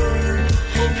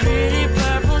 pretty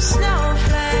purple snowflake.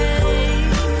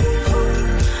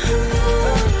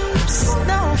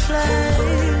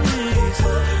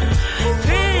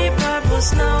 Pretty purple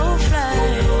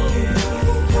snowflake.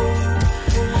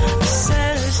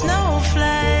 Said a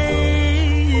snowflake.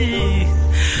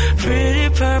 Pretty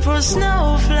purple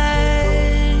snowflake.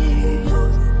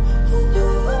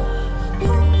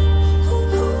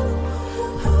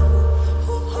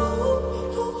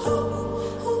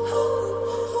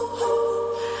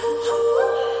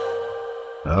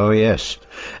 Oh yes,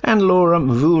 and Laura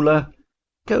Mvula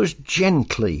goes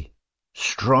gently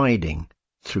striding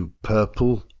through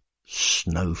purple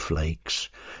snowflakes.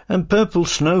 And purple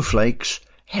snowflakes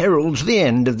heralds the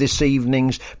end of this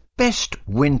evening's Best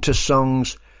Winter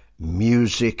Songs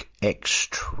Music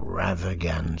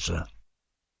Extravaganza.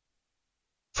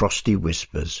 Frosty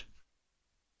Whispers.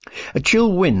 A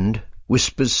chill wind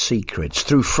whispers secrets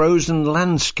through frozen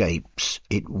landscapes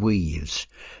it weaves,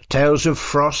 tales of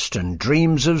frost and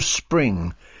dreams of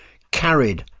spring,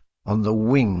 carried on the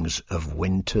wings of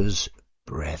winter's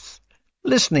breath.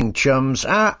 Listening chums,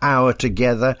 our hour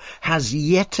together has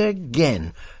yet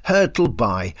again hurtled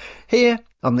by here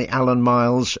on the Alan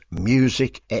Miles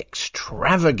Music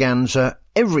Extravaganza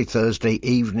every Thursday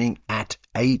evening at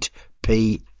 8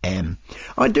 p.m.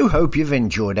 I do hope you've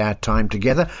enjoyed our time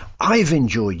together. I've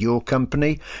enjoyed your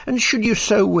company, and should you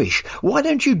so wish, why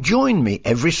don't you join me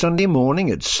every Sunday morning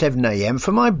at 7 a.m.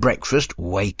 for my breakfast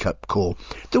wake-up call?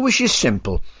 The wish is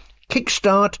simple.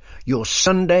 Kickstart your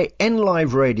Sunday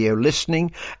NLive radio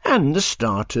listening and the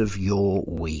start of your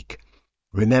week.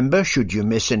 Remember, should you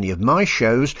miss any of my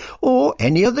shows or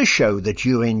any other show that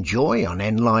you enjoy on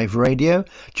NLive Radio,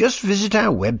 just visit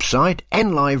our website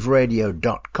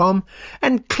nliveradio.com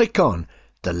and click on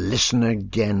the Listen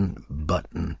Again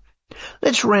button.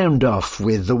 Let's round off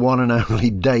with the one and only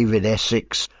David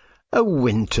Essex, A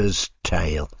Winter's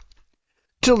Tale.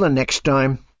 Till the next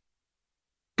time,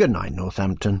 good night,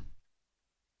 Northampton.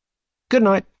 Good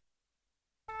night.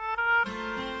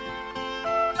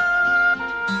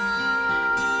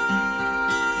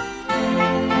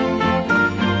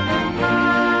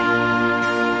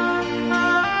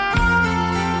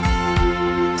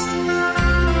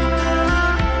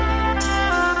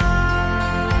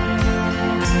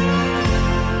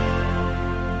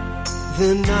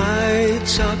 The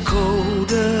nights are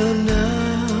colder now.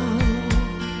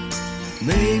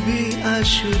 Maybe I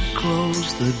should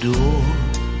close the door.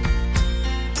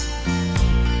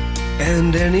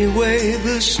 And anyway,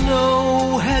 the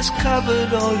snow has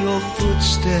covered all your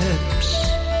footsteps,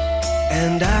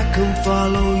 and I can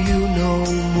follow you no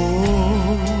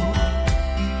more.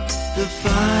 The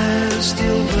fire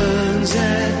still burns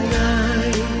at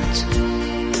night.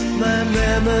 My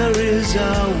memories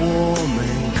are warm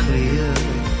and clear,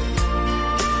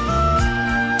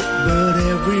 but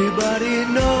everybody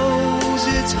knows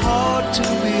it's hard to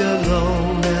be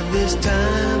alone at this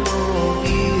time of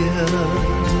year.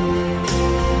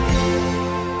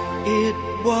 It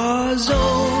was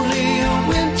only a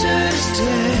winter's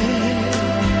day,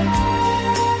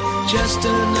 just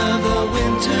another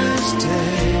winter's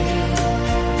day.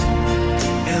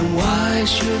 And why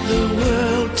should the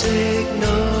world take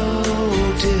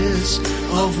notice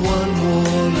of one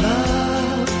more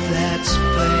love that's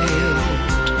failed?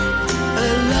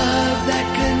 A love that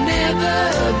can never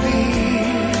be,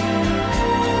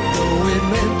 though it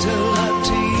meant a lot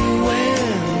to you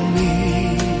and me.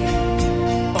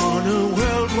 On a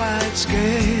worldwide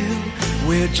scale,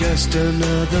 we're just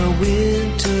another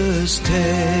winter's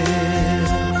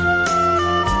tale.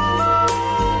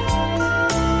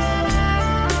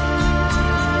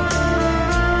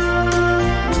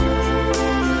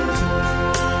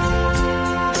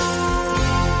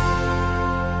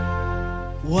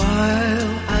 While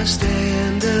I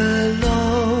stand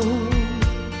alone,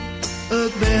 a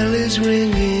bell is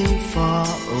ringing far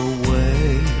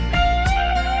away.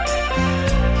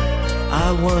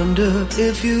 I wonder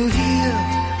if you hear,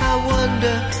 I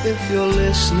wonder if you're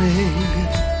listening.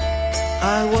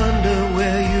 I wonder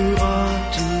where you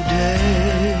are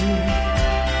today.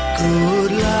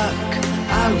 Good luck,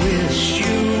 I wish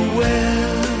you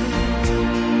well,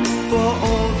 for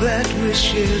all that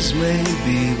wishes may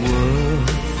be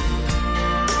worth.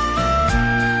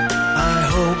 I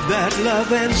hope that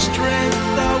love and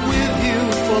strength are with you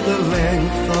for the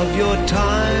length of your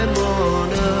time on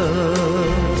earth.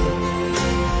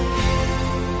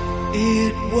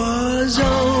 It was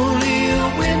only a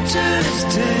winter's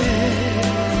day,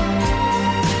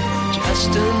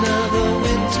 just another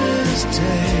winter's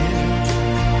day.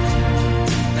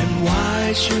 And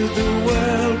why should the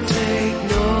world take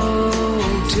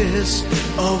notice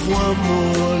of one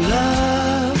more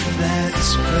love that's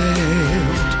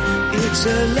failed? It's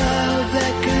a love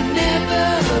that can never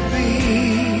be,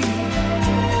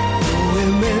 though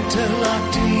it meant a lot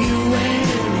to you and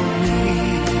me.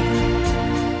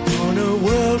 On a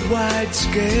worldwide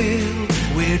scale,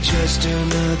 we're just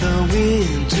another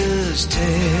winter's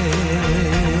tale.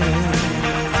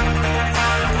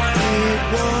 It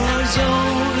was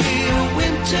only a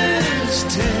winter's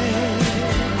tale,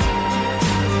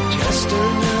 just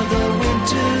another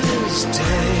winter's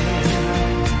tale.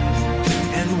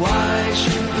 Why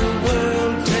should the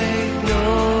world take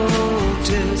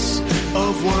notice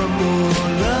of one more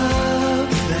love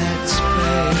that's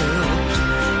failed?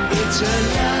 It's a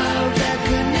love that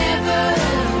could never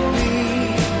be,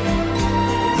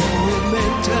 though it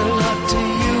meant a lot to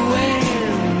you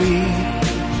and me.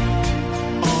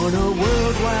 On a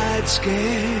worldwide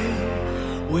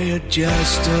scale, we're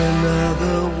just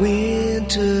another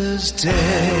winter's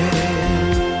tale.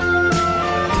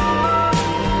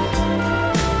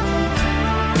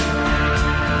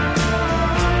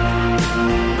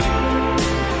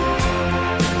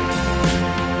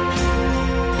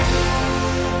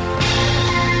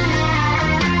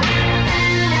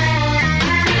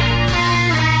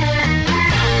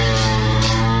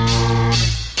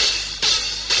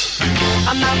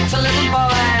 I'm not a little boy,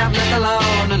 I've lived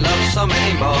alone and loved so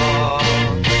many more.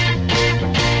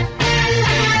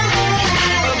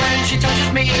 But when she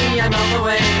touches me, I melt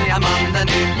away, I'm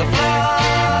underneath the floor.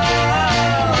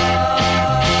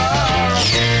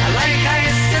 Like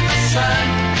ice in the sun,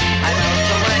 I melt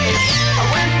away.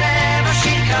 Whenever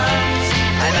she comes,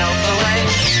 I melt away.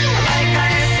 Like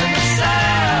ice in the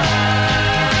sun,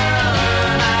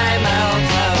 I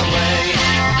melt away.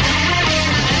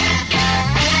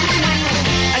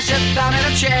 I sit down in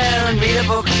a chair and read a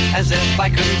book as if I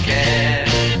couldn't care.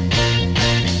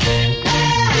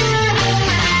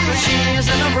 But she is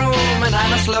in a room and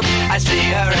I'm a just look, I see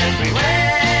her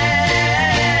everywhere.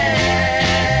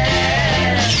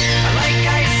 Like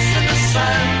ice in the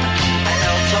sun, I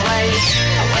melt away.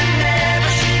 Whenever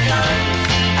she comes,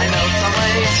 I melt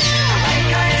away. Like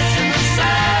ice in the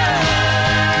sun,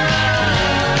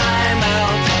 I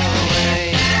melt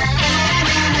away.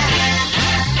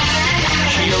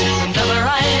 She opened up her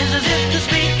eyes as if to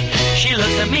speak. She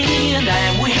looked at me and I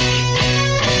am weak.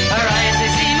 Her eyes, they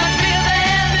see much bigger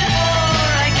than before.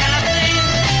 I cannot think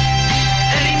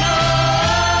anymore.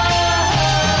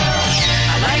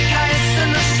 Like ice in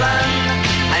the sun,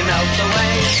 I melt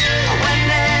away.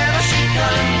 Whenever she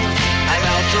comes, I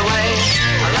melt away.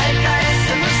 Like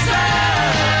ice in the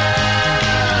sun,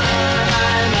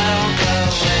 I melt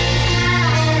away.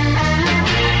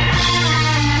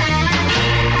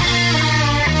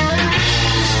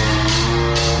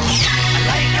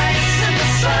 Like ice in the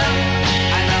sun,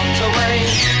 I melt away.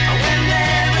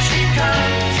 Whenever she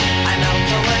comes, I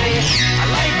melt away.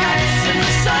 Like ice in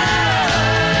the sun,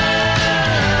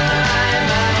 I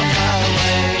melt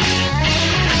away.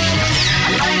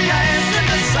 Like ice in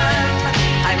the sun,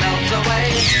 I melt away.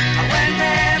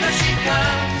 Whenever she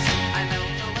comes, I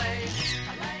melt away.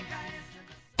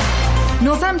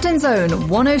 Northampton's own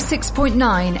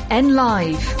 106.9 N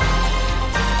Live.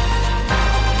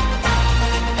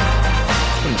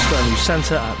 From the Square News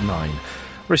Centre at 9.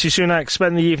 Rishi Sunak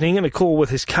spent the evening in a call with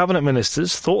his cabinet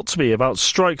ministers, thought to be about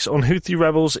strikes on Houthi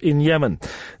rebels in Yemen.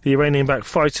 The Iranian-backed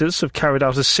fighters have carried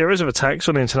out a series of attacks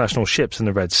on international ships in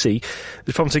the Red Sea.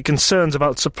 It's prompted concerns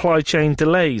about supply chain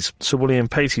delays. Sir William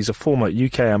Patey is a former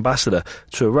UK ambassador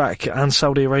to Iraq and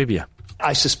Saudi Arabia.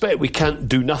 I suspect we can't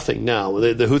do nothing now.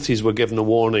 The Houthis were given a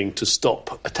warning to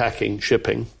stop attacking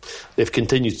shipping. They've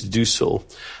continued to do so.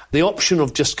 The option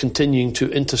of just continuing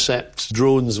to intercept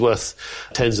drones with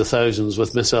tens of thousands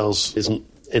with missiles isn't,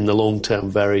 in the long term,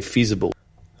 very feasible.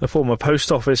 A former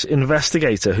post office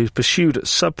investigator who pursued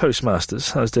sub-postmasters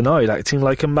has denied acting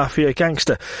like a mafia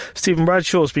gangster. Stephen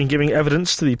Bradshaw's been giving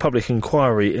evidence to the public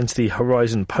inquiry into the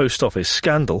Horizon Post Office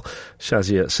scandal.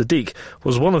 Shazia Sadiq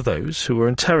was one of those who were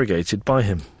interrogated by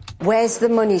him. Where's the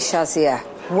money, Shazia?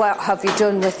 What have you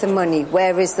done with the money?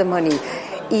 Where is the money?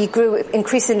 He grew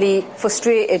increasingly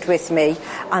frustrated with me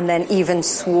and then even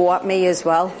swore at me as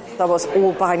well. That was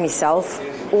all by myself,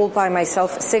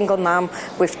 a single mum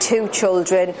with 2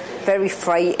 children, very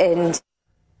frightened.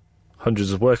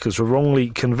 Hundreds of workers were wrongly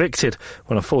convicted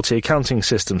when a faulty accounting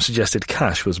system suggested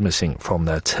cash was missing from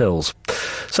their tills.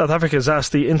 South Africa has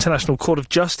asked the International Court of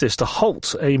Justice to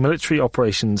halt military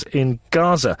operations in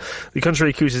Gaza. The country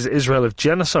accuses Israel of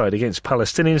genocide against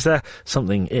Palestinians there,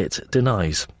 something it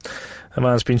denies. A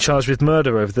man's been charged with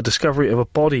murder over the discovery of a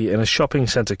body in a shopping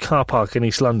centre car park in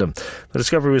East London. The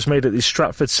discovery was made at the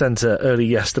Stratford Centre early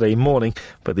yesterday morning,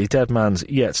 but the dead man's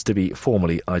yet to be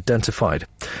formally identified.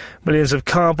 Millions of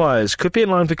car buyers could be in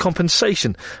line for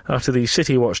compensation after the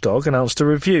city watchdog announced a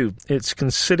review. It's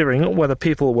considering whether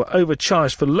people were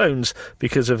overcharged for loans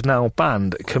because of now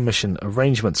banned commission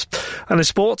arrangements. And in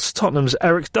sports, Tottenham's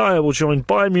Eric Dyer will join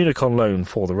Bayern Munich on loan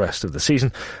for the rest of the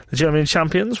season. The German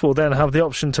champions will then have the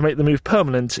option to make the move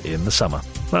permanent in the summer.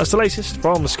 That's the latest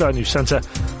from the Sky News Centre.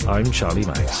 I'm Charlie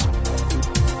Maggs.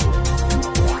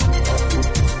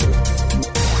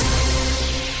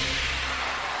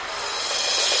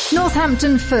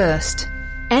 Northampton First.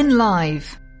 N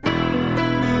Live.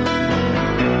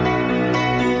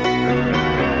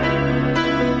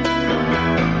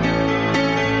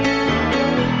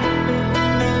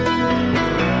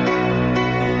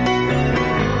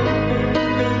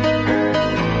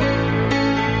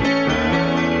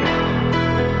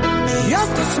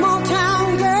 Just a small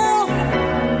town girl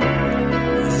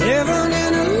living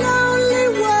in a lonely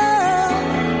world.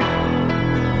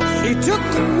 She took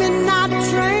the midnight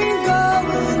train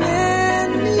going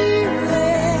anywhere.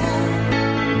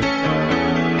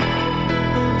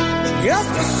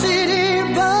 Just a city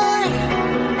boy,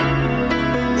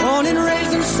 born and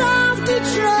raised in South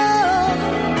Detroit.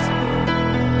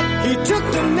 He took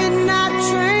the midnight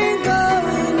train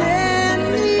going anywhere.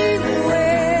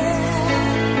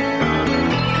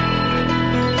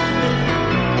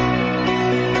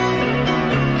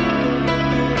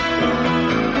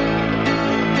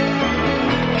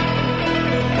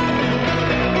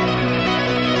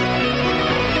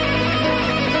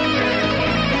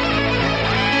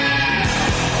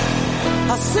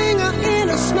 A singer in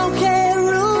a smoky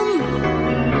room,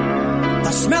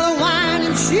 the smell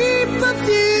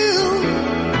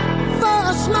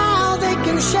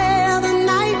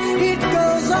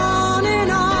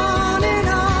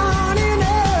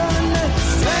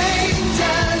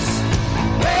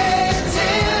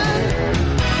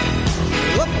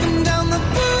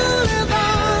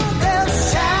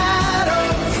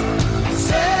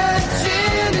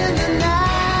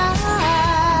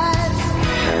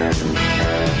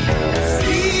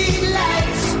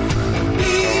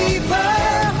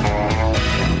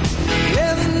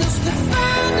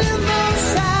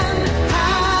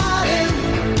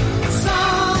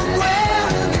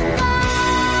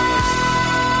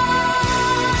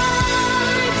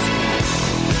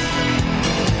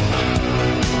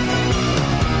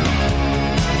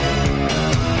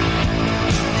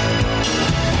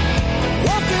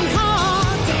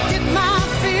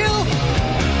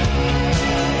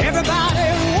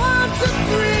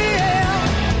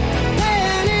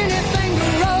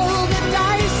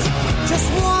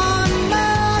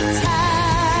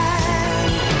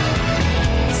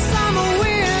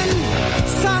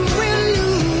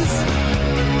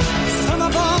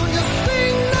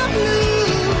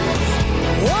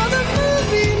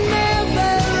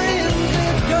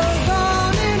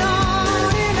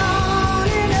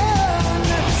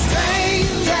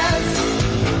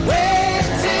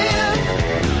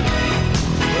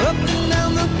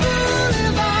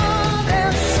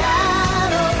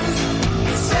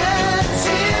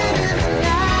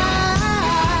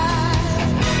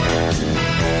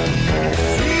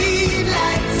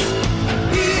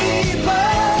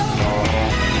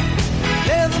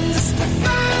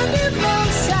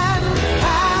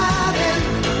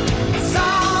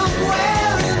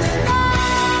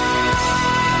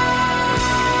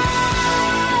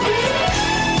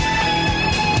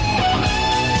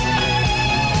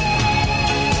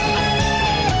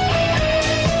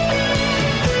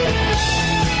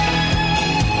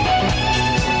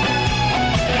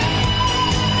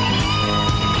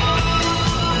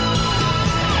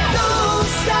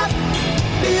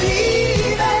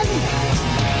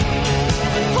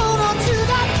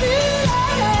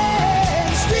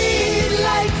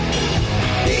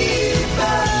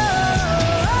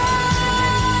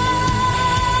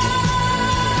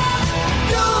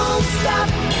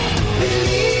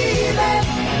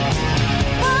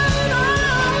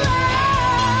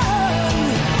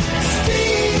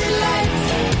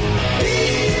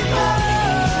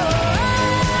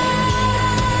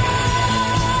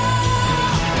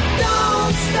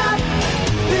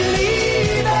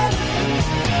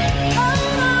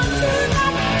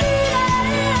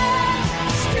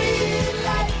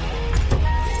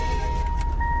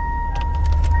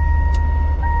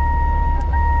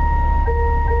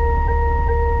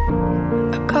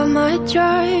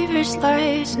driver's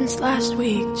license last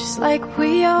week, just like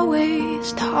we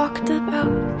always talked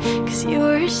about. 'Cause you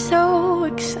were so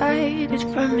excited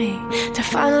for me to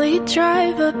finally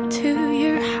drive up to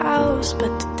your house.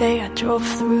 But today I drove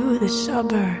through the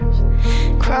suburbs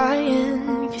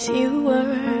crying 'cause you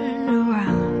weren't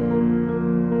around.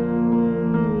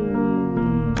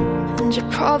 And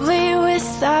you're probably with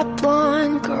that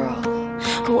blonde girl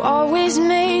who always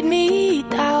made me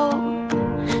doubt.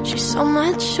 She's so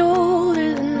much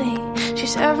older than me.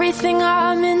 She's everything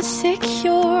I'm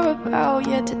insecure about.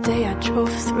 Yet today I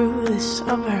drove through the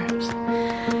suburbs.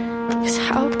 'Cause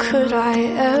how could I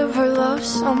ever love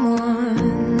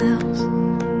someone else?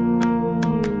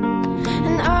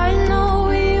 And I know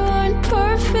we weren't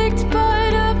perfect, but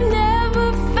I've never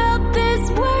felt this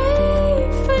way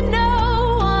for no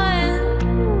one.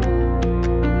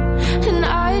 And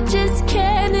I just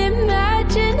can't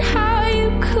imagine how you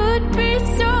could be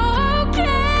so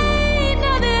okay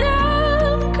now that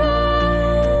I'm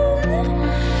gone.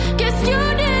 Guess you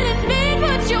didn't mean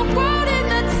what you wrote in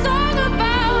that song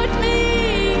about me.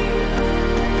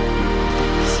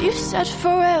 'Cause you said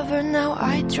forever, now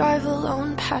I drive alone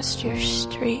past your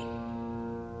street.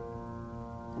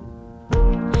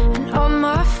 And all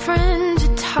my friends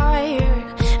are tired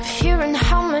of hearing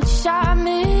how much I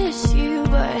miss you,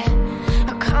 but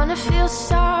I kinda feel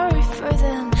sorry for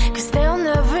them, 'cause they'll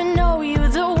never know you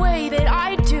the way that I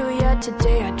do. Yet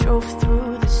today I drove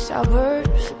through the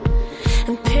suburbs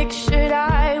and pictured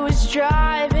I was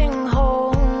driving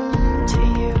home to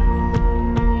you.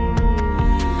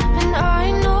 And I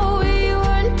know we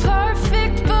weren't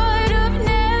perfect, but I've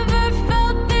never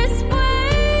felt this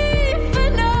way for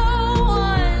no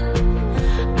one.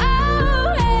 Oh,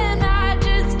 and I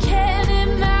just can't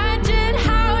imagine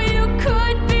how you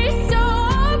could be so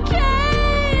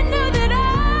okay now that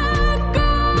I'm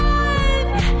gone.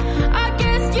 I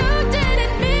guess you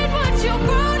didn't mean what you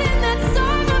wrote in that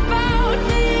song about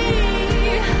me.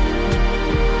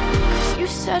 'Cause you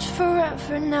said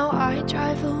forever, now I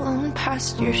drive alone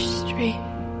past your street.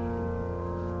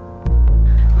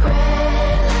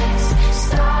 Red lights,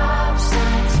 stop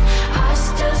signs, I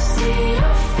still see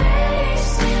your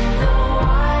face in the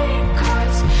white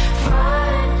cars,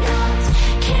 front yards.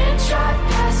 Can't drive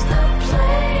past the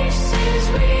places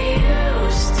we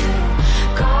used to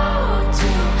go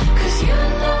to, 'cause you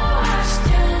know I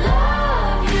still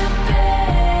love you,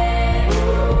 babe.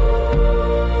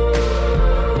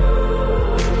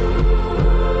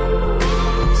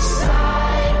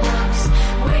 Sidewalks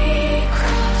we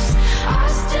crossed, I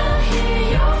still hear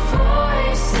your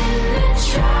voice in the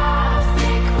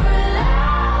traffic. We're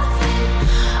laughing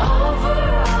over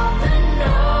all the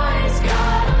noise.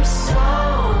 God, I'm so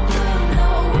blue, no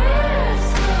we're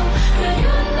through, but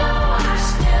you know I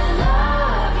still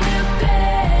love you,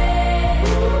 babe.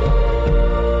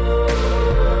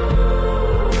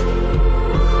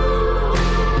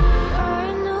 I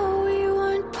know we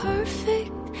weren't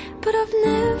perfect, but I've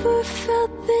never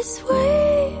felt this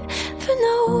way for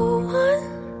no one.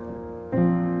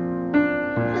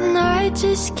 And I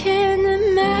just can't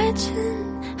imagine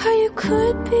how you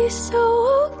could be so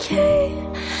okay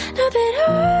now that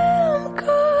I'm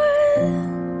gone.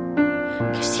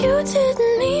 'Cause you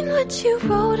didn't mean what you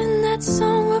wrote in that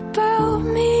song about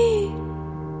me.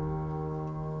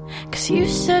 'Cause you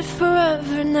said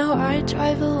forever, now I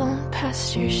drive alone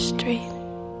past your street.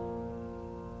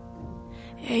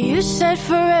 Yeah, you said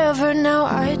forever, now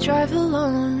I drive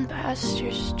alone past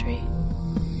your street.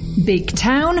 Big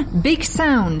town, big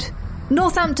sound.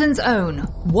 Northampton's own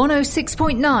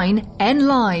 106.9 N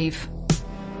Live.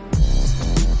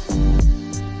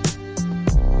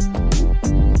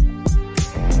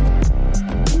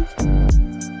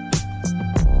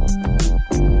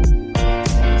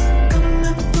 Come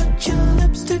and put your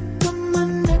lipstick on my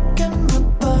neck and my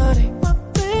body, my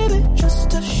baby, just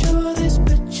to show these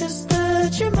bitches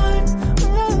that you're mine.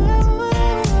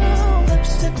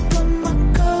 Lipstick on my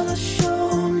collar, show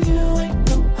 'em you ain't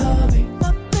no hobby.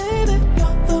 My baby,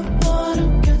 you're the one who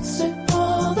gets it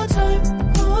all the time.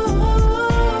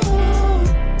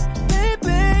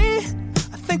 Baby,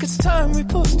 I think it's time we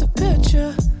post a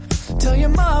picture. Tell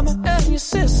your mama and your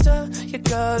sister you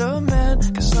got a man,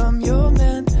 'cause I'm your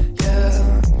man, yeah.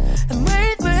 And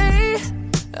lately,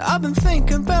 I've been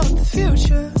thinking about the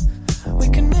future. We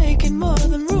can make it more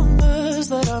than rumors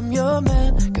that I'm your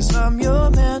man, 'cause I'm your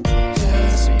man,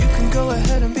 yeah. So you can go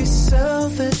ahead and be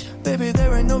selfish, baby,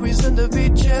 there ain't no reason to be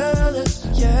jealous.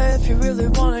 Yeah, if you really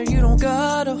want it, you don't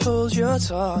gotta hold your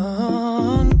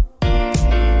tongue.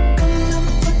 Come and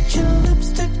put your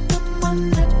lipstick on my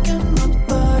neck and my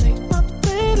body, my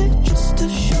baby, just to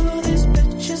show these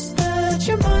bitches that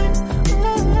you're mine.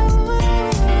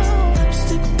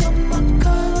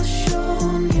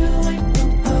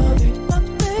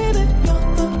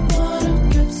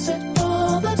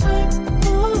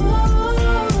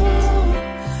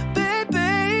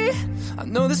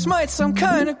 might sound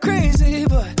kinda crazy,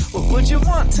 but what would you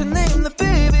want to name the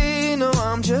baby? No,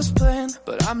 I'm just playing,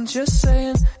 but I'm just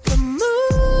saying. The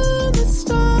moon, the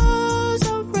stars,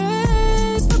 I'll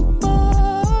raise the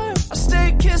bar. I'll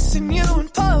stay kissing you in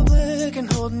public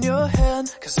and holding your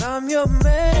hand, 'cause I'm your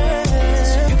man.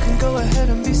 So you can go ahead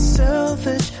and be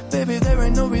selfish, baby, there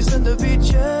ain't no reason to be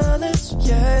jealous.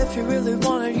 Yeah, if you really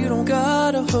want it, you don't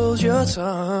gotta hold your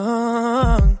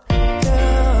tongue.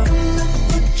 Yeah. Come on,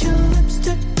 put your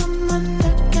lipstick on my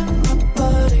neck and my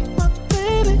body, my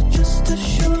baby, just to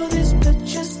show these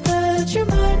bitches that you're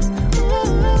mine.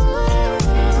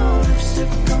 Oh,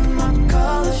 lipstick on my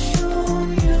collar, show 'em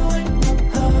you ain't no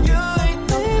hobby. You ain't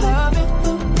no hobby.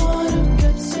 The one who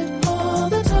gets it all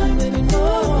the time, baby, no.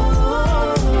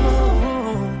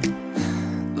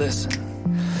 Listen,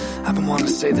 I've been wanting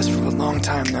to say this for a long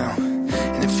time now,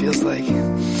 and it feels like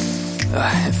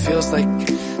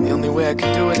the only way I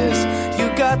can do it is, you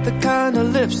got the kind of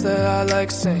lips that I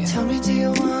like saying. Tell me, do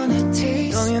you wanna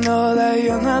taste? Don't you know that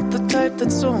you're not the type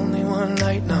that's only one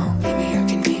night? No, baby, I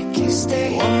can make you stay.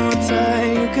 One more time,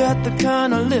 you got the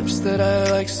kind of lips that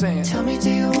I like saying. Tell me,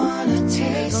 do you wanna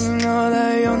taste? Don't you know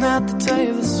that you're not the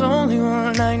type that's only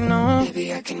one night? No, baby,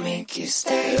 I can make you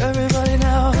stay. Everybody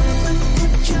now,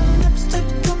 put your lipstick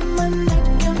on my neck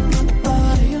and my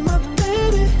body and my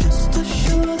baby, just to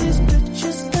show these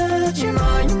bitches that you're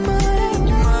mine, you're mine,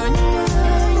 you're mine, you're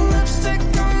mine. Lipstick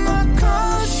on my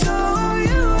collar, show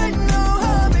you ain't no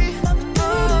hobby. My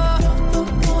baby, you're the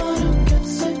one who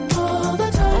gets it all the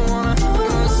time. I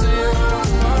wanna say it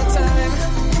one more time.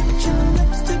 Put your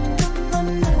lipstick on my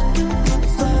neck and my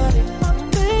body, my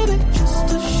baby, just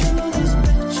to show these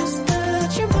bitches that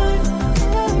you're mine.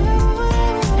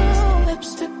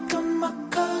 Lipstick on my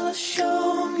collar, show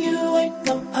 'em you ain't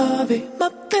no hobby. My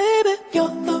baby,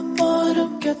 you're the one who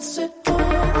gets it all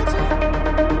the time.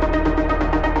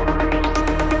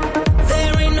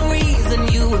 There ain't no reason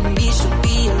you and me should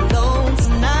be alone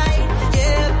tonight.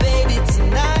 Yeah, baby,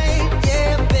 tonight.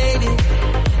 Yeah, baby.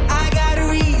 I got a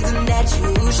reason that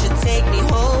you should take me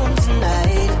home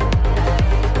tonight.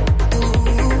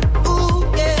 Ooh, ooh,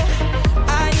 yeah.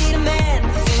 I need a man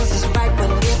who thinks it's right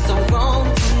when it's so wrong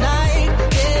tonight.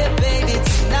 Yeah, baby,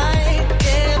 tonight.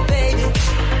 Yeah, baby.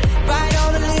 Right on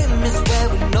the limits where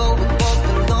we know we both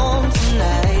belong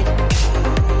tonight.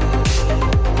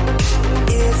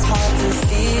 It's hard to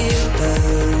feel the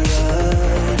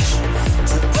rush,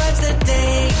 to grudge the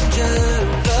danger,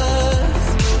 but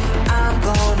I'm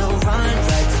gonna run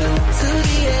right to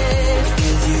the edge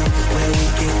with you, where we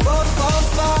can both fall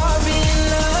far in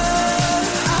love.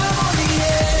 I'm on the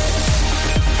edge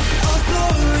of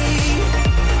glory,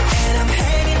 and I'm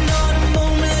hanging on a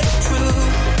moment of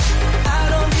truth.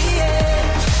 Out on the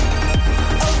edge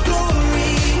of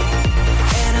glory,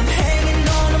 and I'm hanging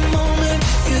on a moment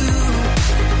with you.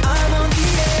 I'm on the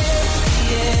edge, the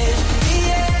edge, the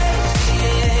edge, the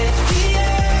edge, the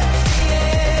edge, the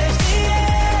edge, the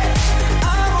edge.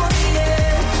 I'm on the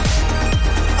edge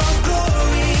of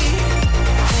glory,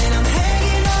 and I'm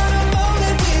hanging on a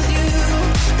moment with you.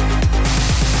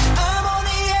 I'm on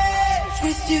the edge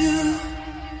with you.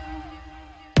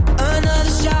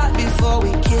 Another shot before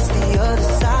we kiss the other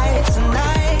side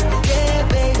tonight. Yeah,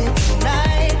 baby,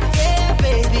 tonight. Yeah,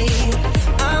 baby.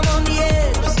 I'm on the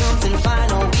edge of something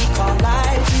final we call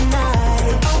life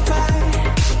tonight. Alright,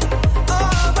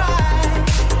 alright.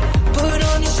 Put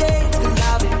on your shades 'cause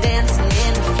I'll be dancing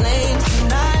in the flames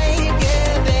tonight.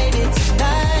 Yeah, baby,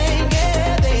 tonight. Yeah,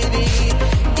 baby.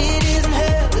 It isn't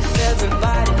hell if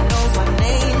everybody knows my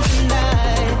name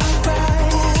tonight.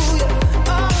 Alright, ooh, yeah.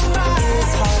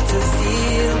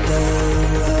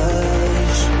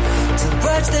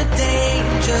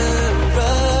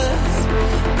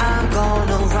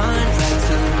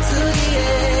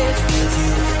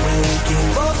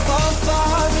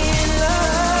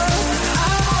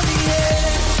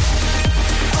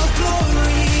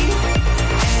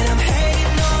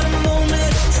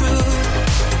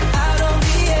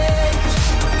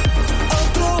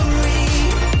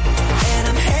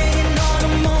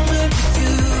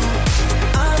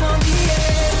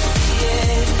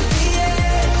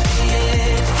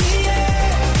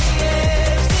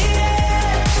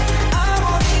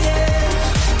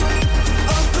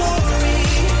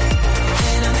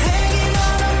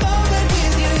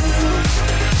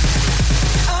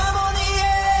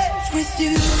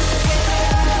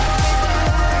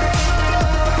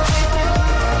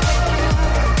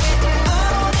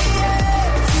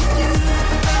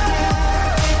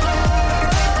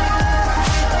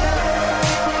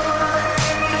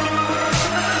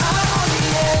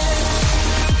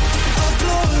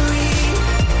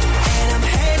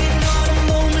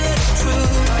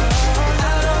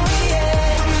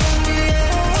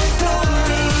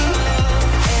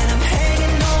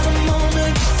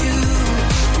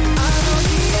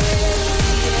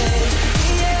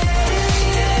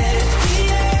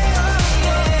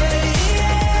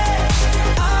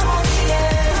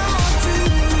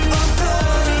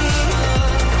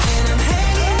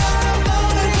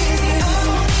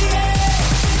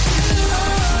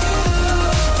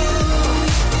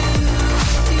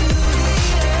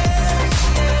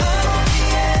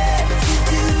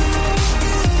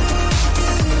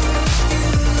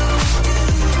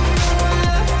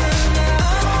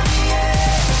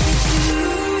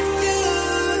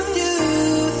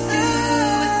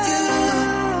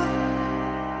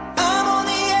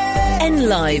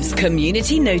 Lives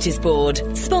Community Notice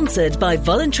Board, sponsored by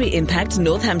Voluntary Impact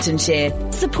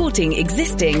Northamptonshire, supporting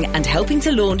existing and helping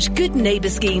to launch good neighbour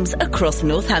schemes across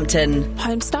Northampton.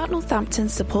 Homestart Northampton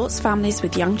supports families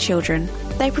with young children.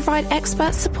 They provide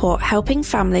expert support helping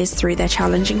families through their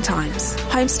challenging times.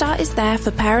 Homestart is there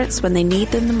for parents when they need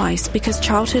them the most because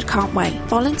childhood can't wait.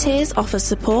 Volunteers offer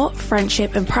support,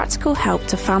 friendship and practical help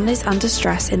to families under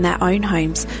stress in their own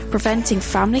homes, preventing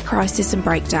family crisis and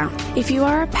breakdown. If you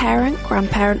are a parent,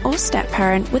 grandparent or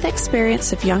step-parent with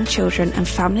experience of young children and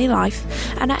family life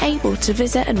and are able to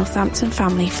visit a Northampton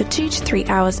family for 2 to 3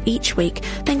 hours each week,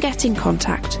 then get in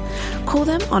contact. Call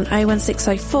them on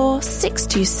 01604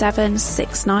 627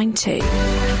 692.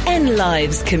 N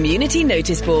Lives Community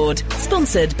Notice Board,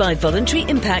 sponsored by Voluntary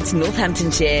Impact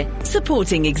Northamptonshire,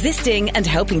 supporting existing and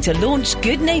helping to launch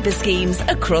good neighbour schemes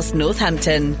across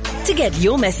Northampton. To get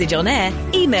your message on air,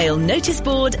 email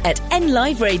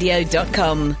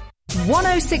noticeboard@nliveradio.com.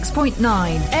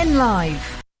 106.9 N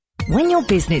Live. When your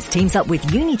business teams up with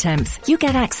Unitemps, you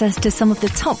get access to some of the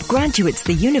top graduates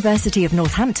the University of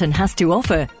Northampton has to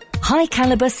offer. High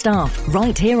caliber staff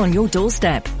right here on your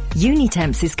doorstep.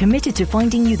 Unitemps is committed to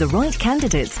finding you the right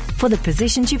candidates for the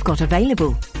positions you've got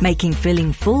available, making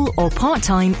filling full or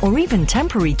part-time or even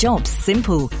temporary jobs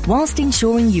simple, whilst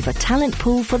ensuring you've a talent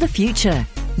pool for the future.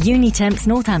 Unitemps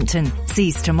Northampton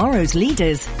sees tomorrow's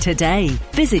leaders today.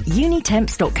 Visit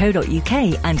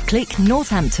unitemps.co.uk and click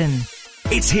Northampton.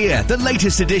 It's here. The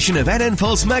latest edition of NN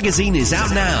Pulse magazine is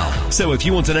out now. So if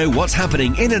you want to know what's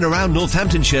happening in and around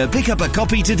Northamptonshire, pick up a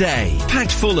copy today.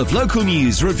 Packed full of local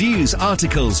news, reviews,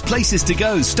 articles, places to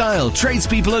go, style,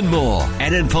 tradespeople and more.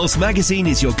 NN Pulse magazine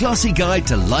is your glossy guide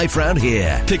to life round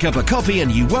here. Pick up a copy and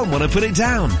you won't want to put it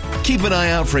down. Keep an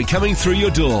eye out for it coming through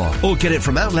your door or get it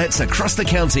from outlets across the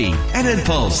county. NN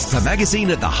Pulse, the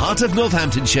magazine at the heart of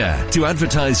Northamptonshire. To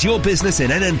advertise your business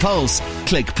in NN Pulse,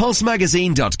 click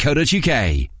pulsemagazine.co.uk.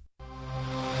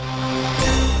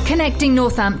 Connecting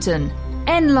Northampton.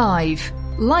 N Live.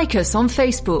 Like us on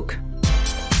Facebook.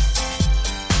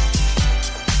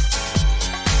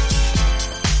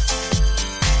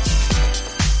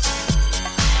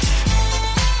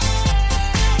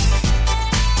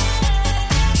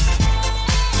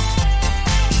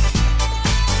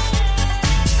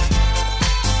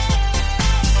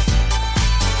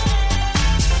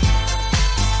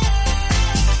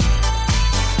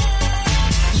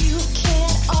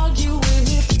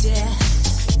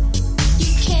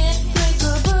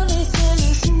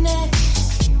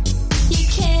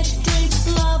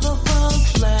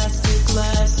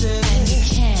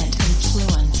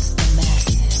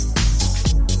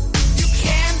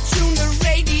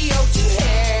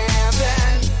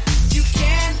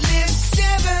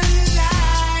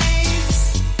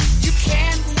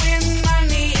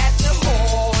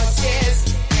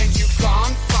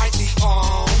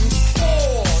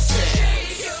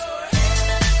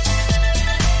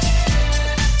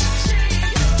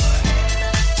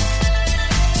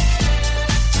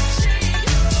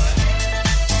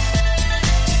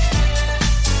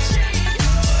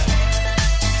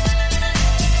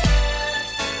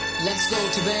 go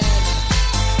to bed.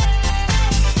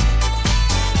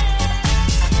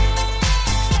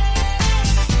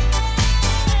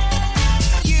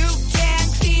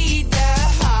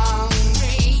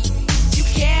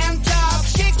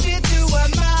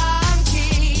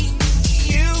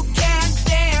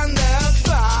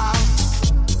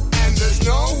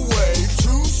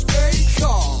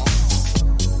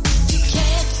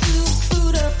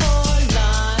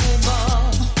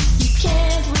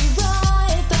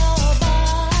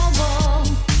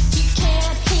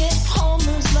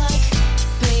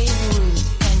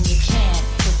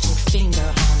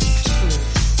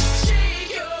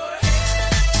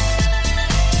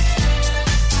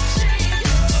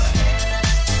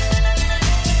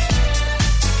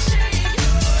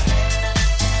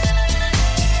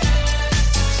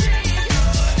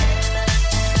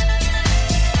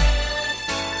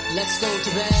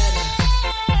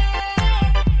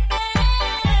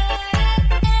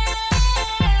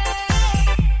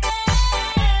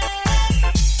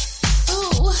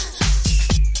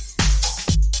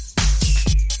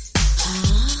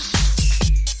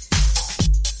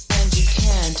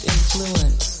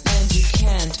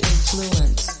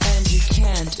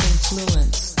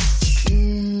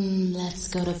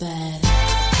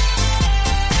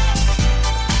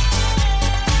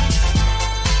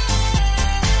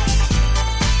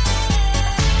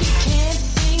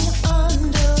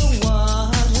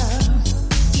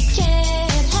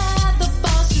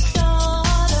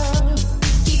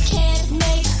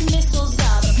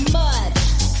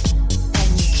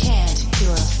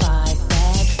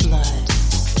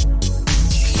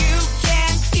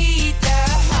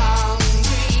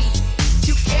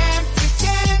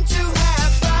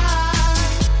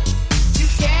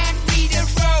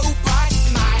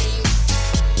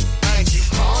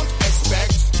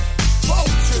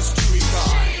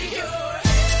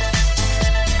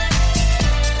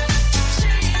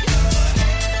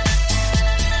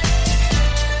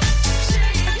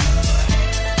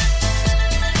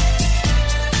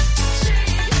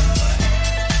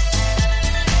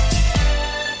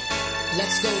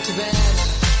 Let's go to bed.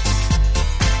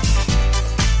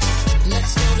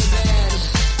 Let's go to bed.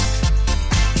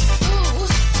 Ooh,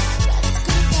 let's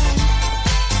go to bed.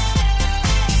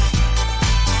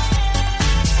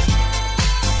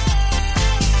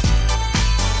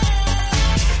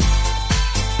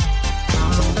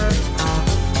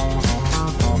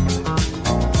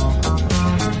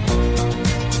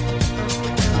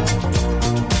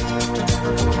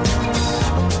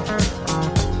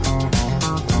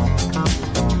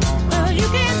 Well, you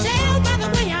can tell by the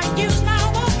way I use my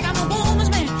walk, I'm a woman's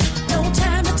man, no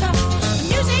time to talk.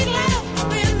 Music loud,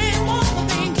 women walk, I've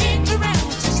been kicked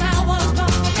around since I was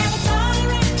born. But never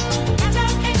tolerate, that's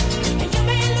okay, and you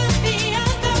may look the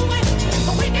other way,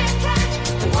 but we can try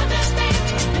to understand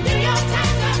and do your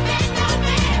time to make no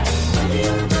man. Whether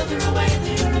you're a brother or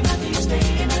whether you're a mother, you're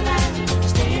staying alive,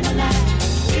 staying alive.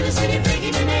 Feel the city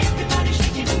breaking and everybody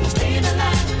shaking and we're staying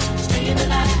alive, staying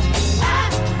alive.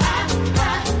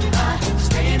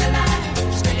 Staying alive,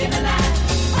 staying alive.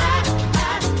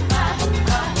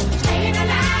 Staying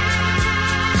alive.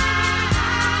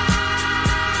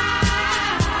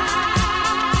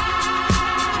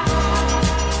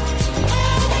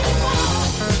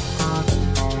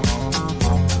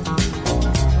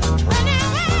 When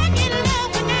I get low,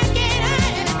 when I get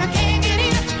high, and if I can't get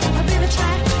in, I'll really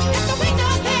try. Got the wings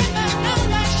of heaven on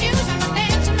my shoes, I'm a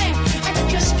dancing man, and I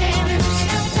just can't lose.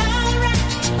 Now it's alright,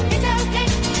 it's okay,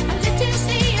 I live to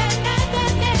see another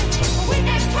day. We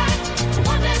can try to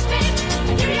understand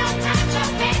and do your time to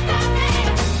make the man.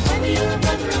 Whether you're a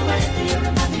brother or whether you're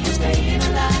a mother, you're staying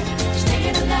alive,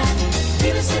 staying alive.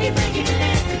 Feel the city breaking and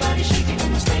everybody shaking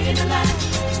and we're staying alive,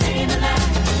 staying alive.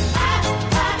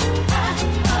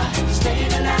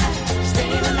 Staying alive,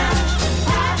 staying alive.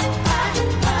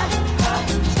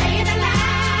 Staying alive.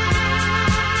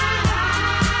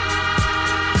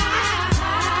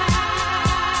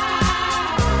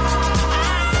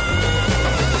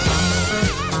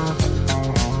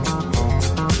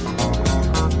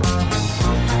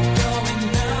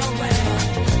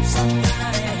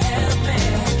 Somebody help me.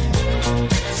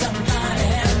 Somebody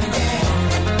help me.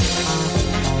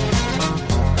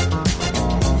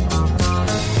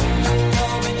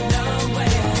 Going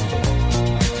nowhere.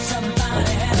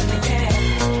 Somebody help me.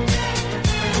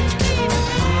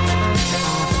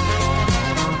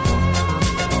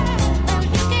 Well,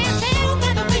 you can tell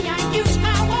by the way I use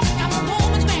my walk, I'm a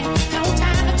woman's man, no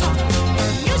time to talk.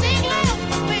 Music loud,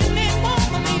 women walk,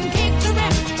 I've been kicked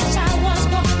around since I was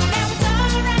born. Now it's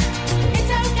alright,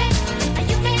 it's okay, and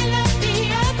you may look the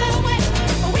other way,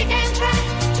 but we can try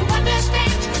to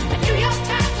understand and do your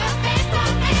time to make the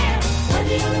man.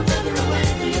 Whether you're a brother or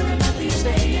whether you're a mother, you're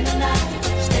staying alive,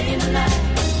 staying alive.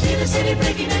 Feel the city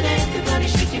breaking and everybody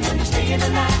shaking and you're staying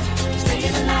alive,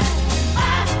 staying alive.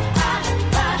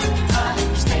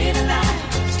 Staying alive,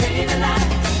 staying alive.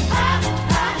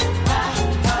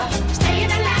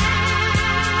 Staying alive.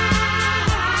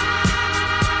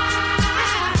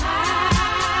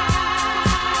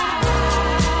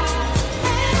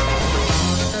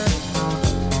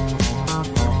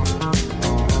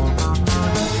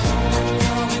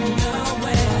 Going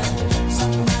nowhere.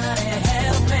 Somebody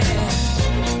help me.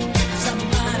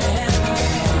 Somebody help me.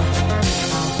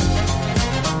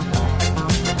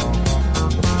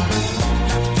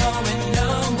 Going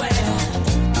nowhere.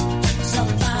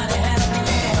 Somebody help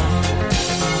me.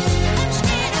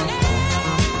 Staying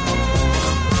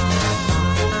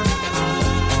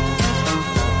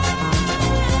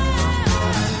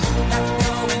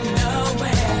Going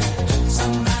nowhere.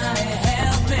 Somebody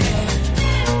help me.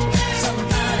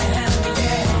 Somebody help me.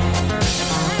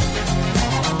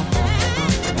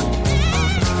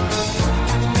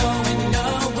 Going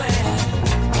nowhere.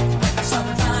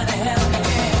 Somebody help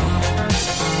me.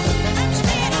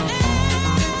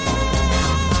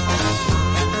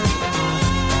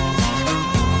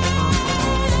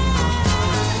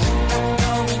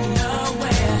 Going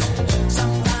nowhere.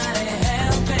 Somebody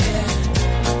help me.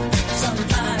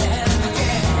 Somebody help me.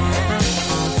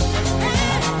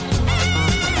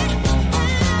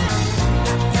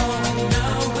 Going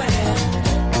nowhere.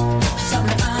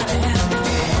 Somebody help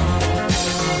me.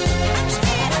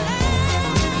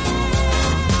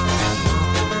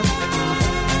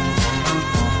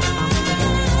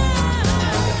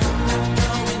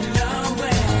 Going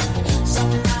nowhere.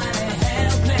 Somebody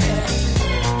help me.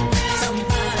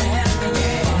 Somebody help me.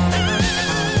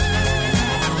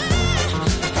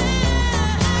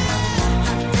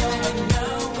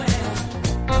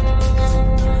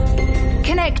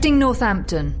 Connecting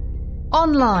Northampton.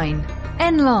 Online.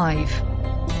 NLive.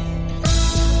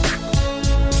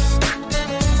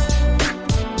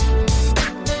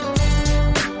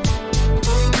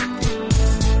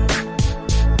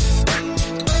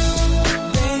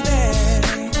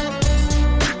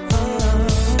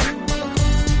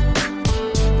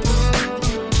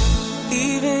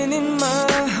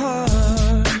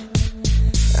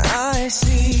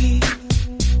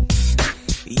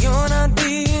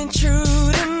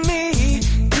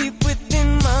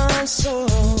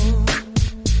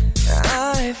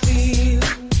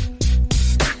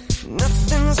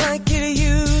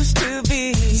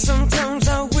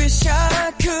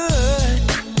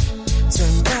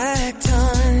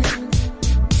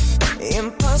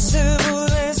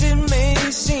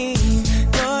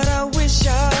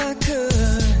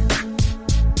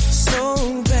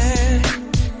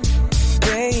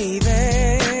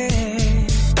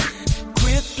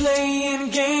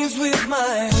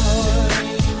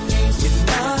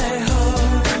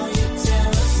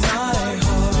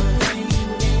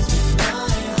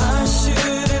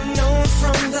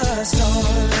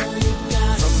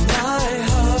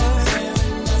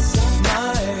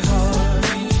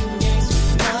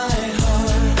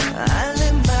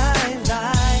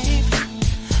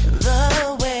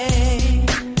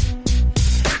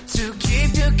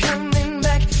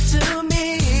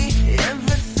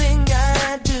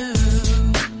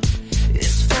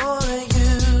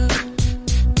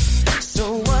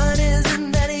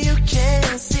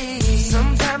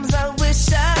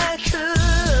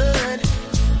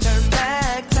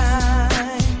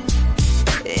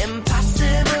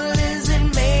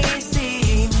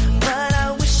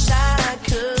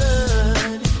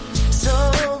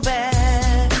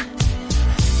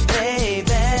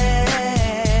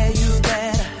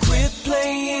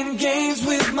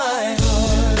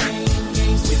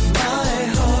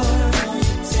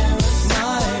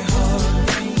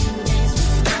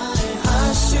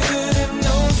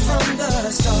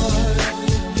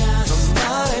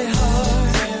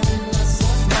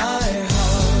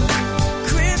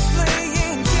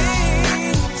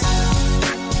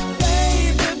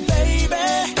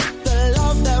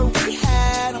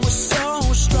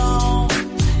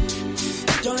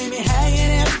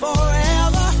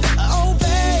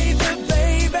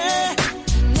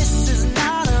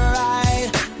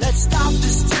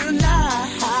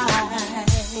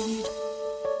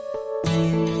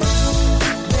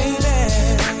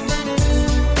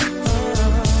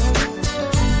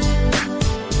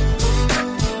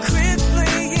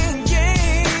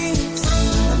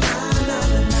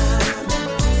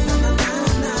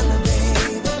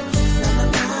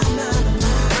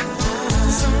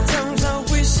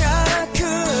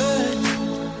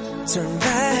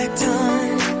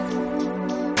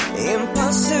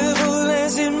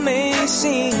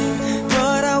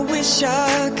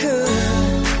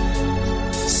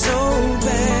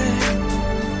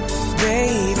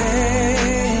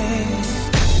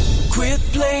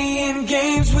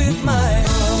 with my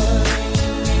heart.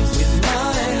 With my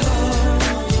heart.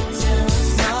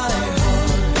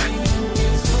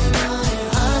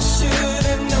 I should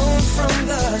have known from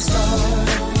the start.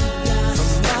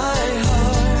 From my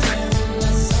heart.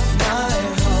 My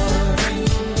heart.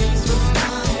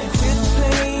 Quit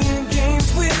playing games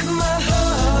with my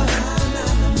heart.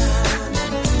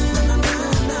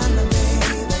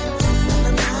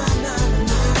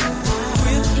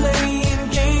 Quit playing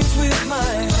games with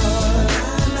my heart.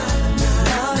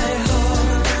 My heart.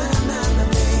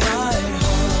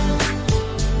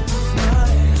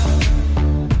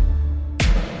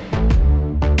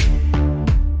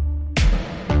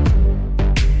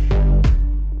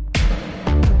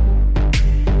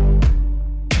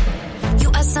 You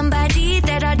are somebody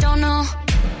that I don't know,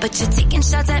 but you're taking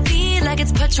shots at me like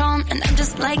it's Patron, and I'm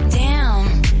just like,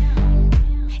 damn.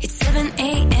 It's 7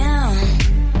 a.m.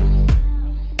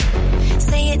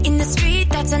 Say it in the street,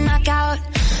 that's a knockout,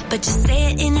 but just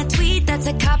say it in a tweet, that's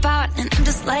a cop-out, and I'm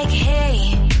just like,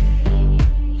 hey,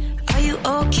 are you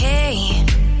okay?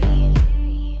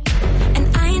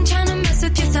 And I ain't trying to mess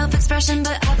with your self-expression,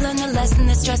 but I've learned a lesson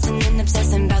that stressing and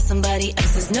obsessing about somebody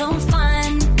else is no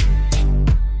fun.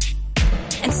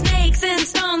 And snakes and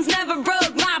stones never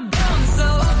broke my bones, so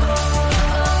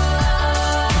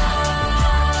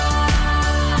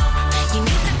you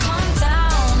need to calm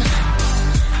down.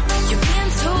 You're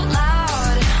being too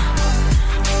loud,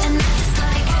 and I'm just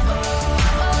like,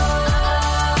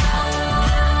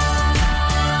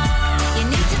 you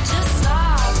need to just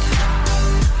stop.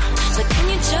 But can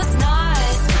you just not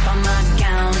slip on my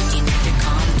gown? You need to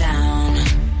calm down.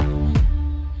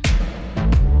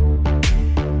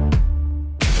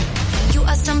 You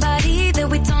are somebody that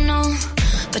we don't know,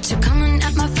 but you're coming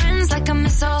at my friends like a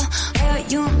missile. Why are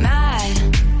you mad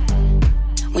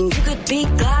when you could be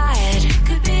glad?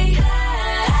 Could be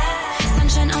glad.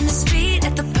 Sunshine on the street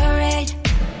at the parade,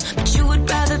 but you would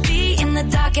rather be in the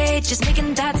dark age, just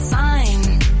making that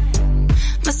sign.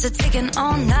 Must have taken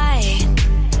all night.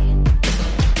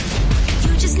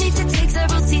 You just need to take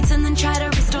several seats and then try to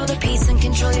restore the peace and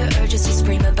control your urges to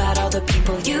scream about all the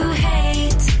people you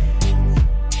hate.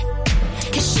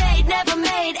 'Cause shade never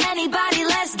made anybody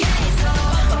less gay, so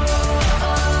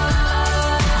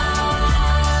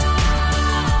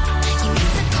you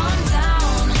need to calm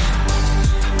down.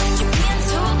 You're being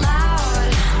too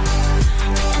loud,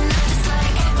 and I'm just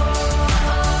like,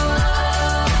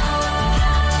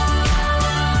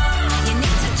 you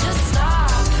need to just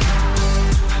stop.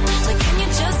 Like, can you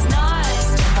just not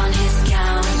step on his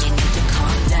gown? You need to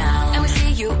calm down. And we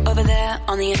see you over there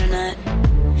on the internet,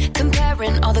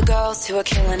 comparing all the girls who are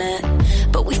killing it.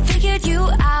 But we figured you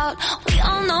out. We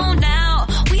all know now.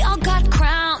 We all got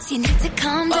crowns. You need to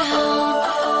calm down.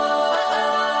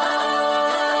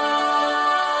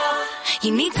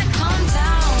 You need to calm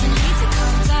down. You need to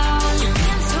calm down. You're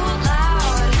being too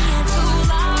loud. Being too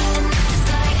loud. And I'm just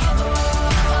like,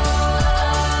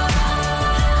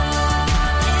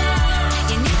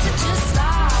 you need to just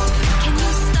stop. Can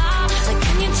you stop? Like,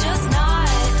 can you just not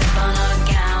step on our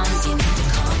gowns? You need to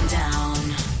calm down.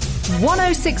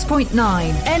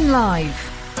 106.9 N Live.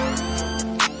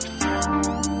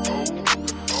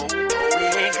 We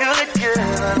ain't good,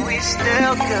 but we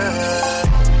still good.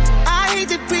 I hate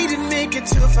that we didn't make it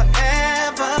to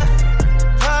forever.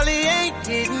 Probably ain't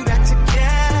getting back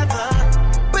together,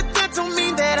 but that don't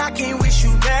mean that I can't wish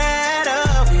you better.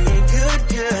 We ain't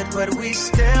good, but we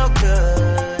still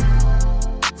good.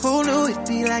 Who knew it'd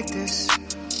be like this?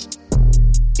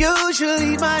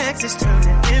 Usually my exes turn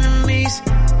to enemies,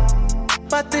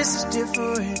 but this is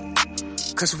different.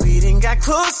 'Cause we done got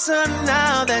closer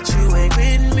now that you ain't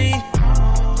with me.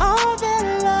 All that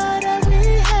love that we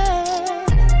had,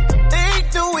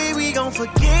 ain't no way we gon'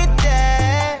 forget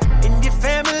that. And your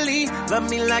family, love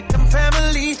me like I'm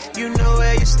family. You know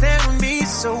where you stand with me.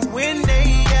 So when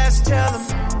they ask, tell them,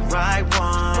 right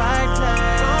one, right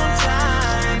place, wrong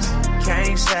times.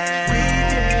 Can't say we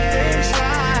didn't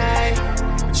try,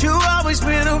 but you always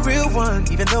been a real one.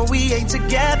 Even though we ain't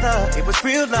together, it was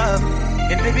real love.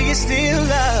 And baby, it's still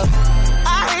love.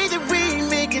 I hate that we ain't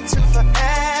make it to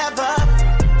forever.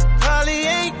 Probably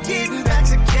ain't getting back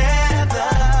together,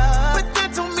 but that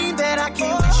don't mean that I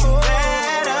can't wish you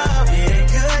better. It ain't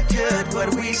good, but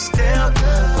we still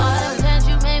good. All the plans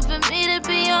you made for me to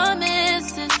be your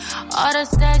missus, all the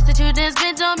stacks that you done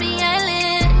spent on me ain't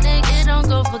lit. Nigga, don't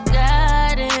go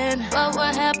forgotten, but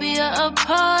we're happier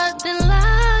apart than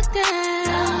locked in.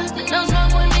 Don't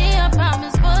smoke with me, I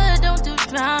promise, but don't do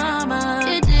drama.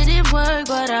 It didn't work,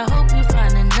 but I hope you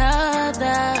find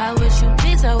another. I wish you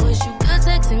peace, I wish you good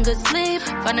sex and good sleep.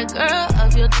 Find a girl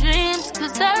of your dreams,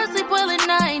 'cause I sleep well at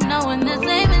night knowing this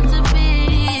ain't meant to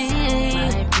be.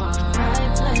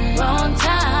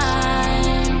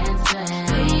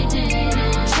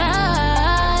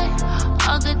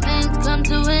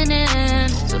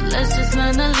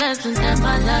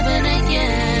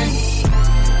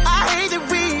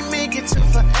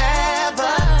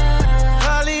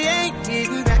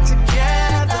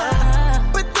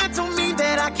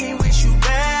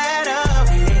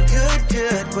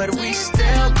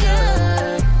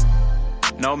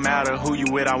 matter who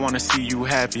you with, I wanna see you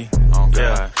happy.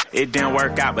 Yeah, it didn't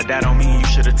work out, but that don't mean you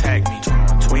should attack me.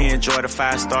 We enjoy the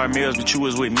 5-star meals, but you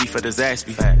was with me for the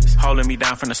Zaxby. Holding me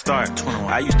down from the start.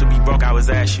 I used to be broke, I was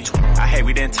ashy. I hate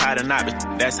we didn't tie the knot,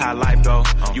 but that's how life go.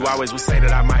 You always would say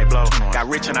that I might blow. Got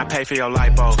rich and I pay for your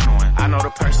lipo. I know the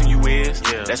person you is,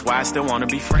 that's why I still wanna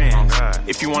be friends.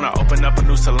 If you wanna open up a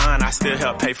new salon, I still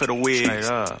help pay for the wigs.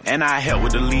 And I help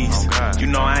with the lease. You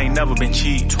know I ain't never been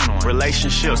cheap.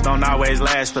 Relationships don't always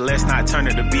last, but let's not turn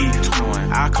it to beef.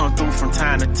 I'll come through from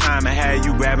time to time and have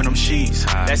you grabbing them sheets.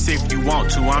 That's if you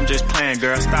want to, I'm just playing,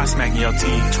 girl, stop smacking your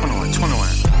teeth. 21.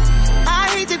 I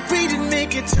hate that we didn't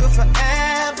make it to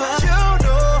forever. You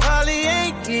know Holly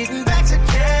ain't getting back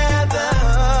together,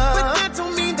 but that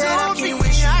don't mean that I can't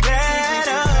wish you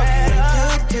better.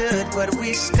 Good, but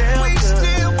we still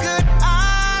good.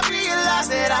 I realize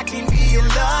that I can be your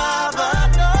lover.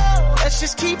 No, let's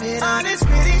just keep it honest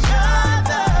with each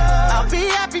other. I'll be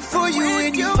happy for you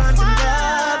when you find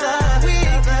another. We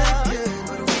ain't good,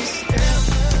 but we still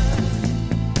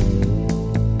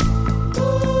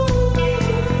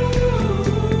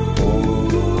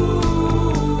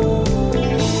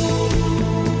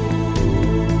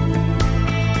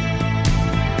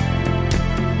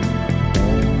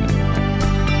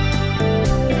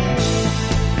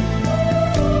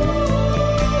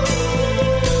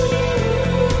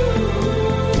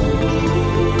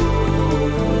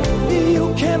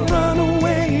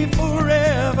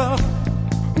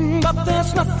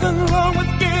there's nothing wrong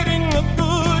with getting a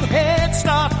good head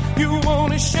start. You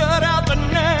wanna shut out the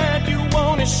night, you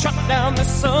wanna shut down the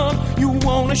sun, you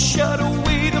wanna shut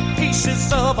away the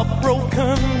pieces of a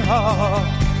broken heart.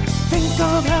 Think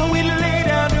of how we lay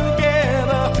down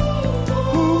together.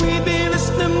 We've been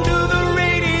listening to the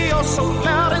radio so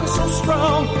loud and so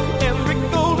strong. Every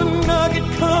golden nugget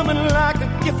coming like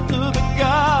a gift to the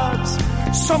gods.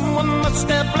 Someone must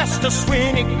have blessed us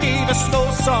when he gave us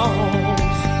those songs.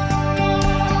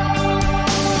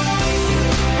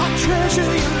 Treasure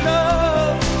your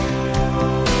love.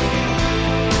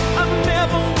 I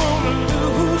never wanna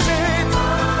lose it.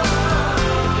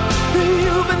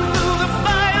 You've been through the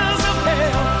fires of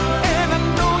hell, and I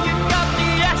know you got the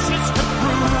ashes to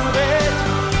prove it.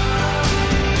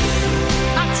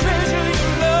 I treasure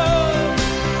your love.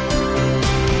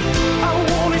 I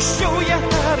wanna show you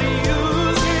how to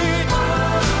use it.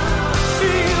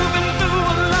 You've been through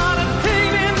a lot of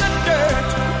pain in the dirt,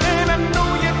 and I know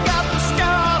you got the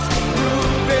scars.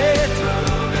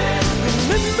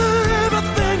 Remember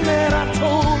everything that I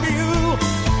told you,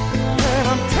 and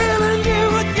I'm telling you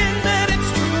again that it's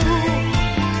true.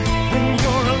 When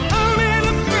you're alone and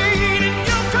afraid and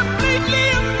you're completely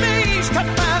amazed to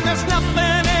find there's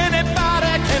nothing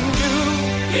anybody can do.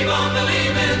 Keep on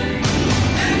believing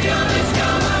and you'll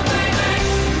discover, baby,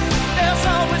 there's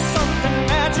always something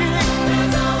magic.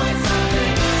 There's always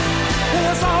something.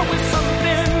 There's always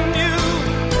something new.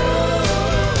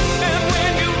 And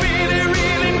when you really,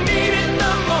 really need it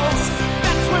the most,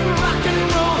 that's when rock and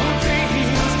roll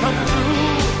dreams come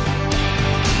true.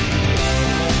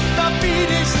 The beat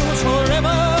is yours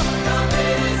forever. The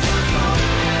beat is yours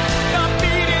forever. The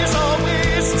beat is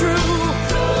always true.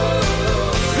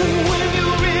 And when you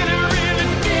really, really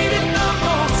need it the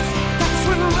most, that's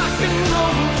when rock and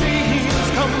roll dreams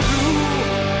come true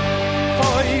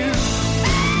for you.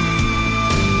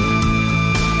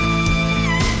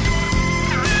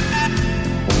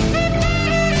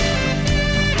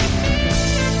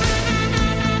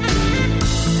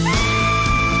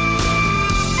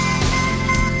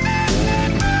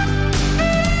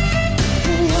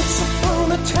 Once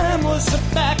upon a time was a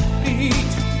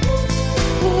backbeat.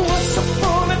 Once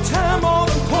upon a time all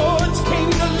the chords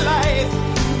came to life,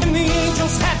 and the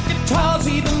angels had guitars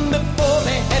even before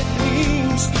they had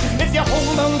wings. If you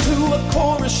hold on to a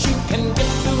chorus, you can get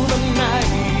through the night.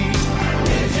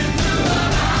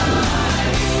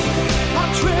 I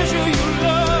treasure your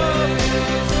love.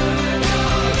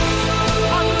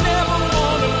 I never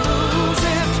wanna lose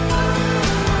it.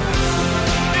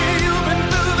 You've been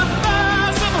through the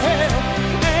fires of hell,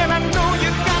 and I know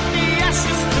you got the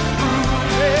ashes to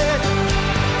prove it.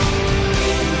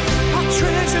 I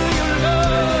treasure your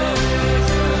love.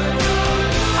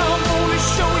 I wanna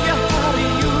show you how to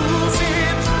use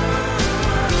it.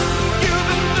 You've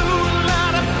been through a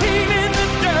lot of pain in the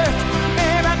dirt,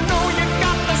 and I know you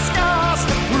got the scars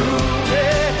to prove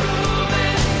it.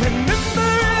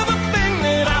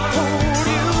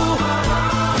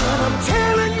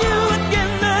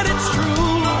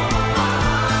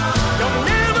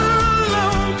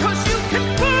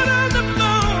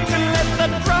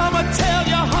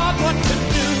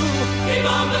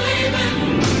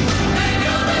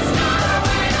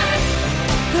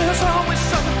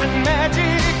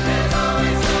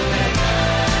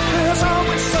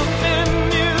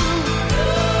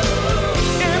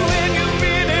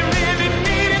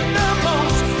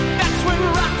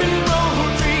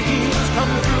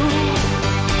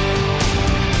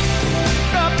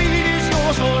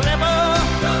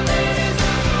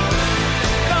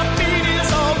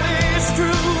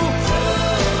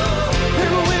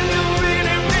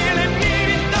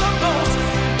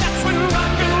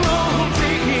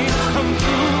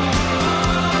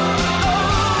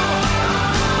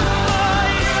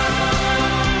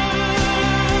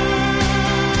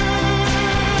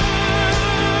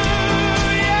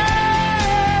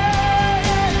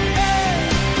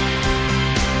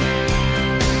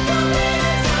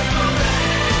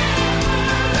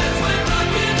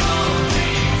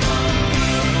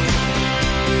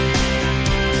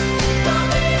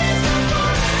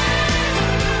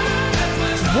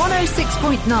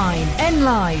 106.9 N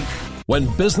Live.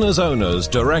 When business owners,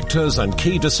 directors and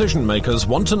key decision makers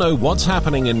want to know what's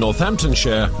happening in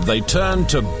Northamptonshire, they turn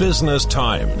to Business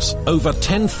Times. Over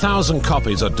 10,000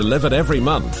 copies are delivered every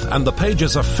month, and the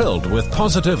pages are filled with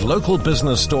positive local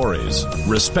business stories.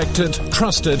 Respected,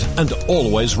 trusted and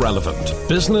always relevant.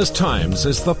 Business Times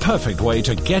is the perfect way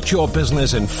to get your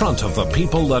business in front of the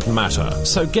people that matter.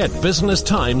 So get Business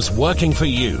Times working for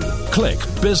you. Click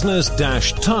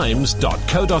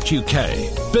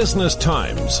business-times.co.uk. Business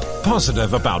Times.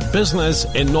 Positive about business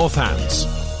in Northants.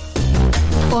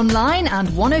 Online and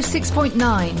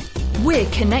 106.9. We're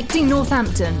connecting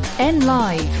Northampton. N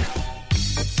Live.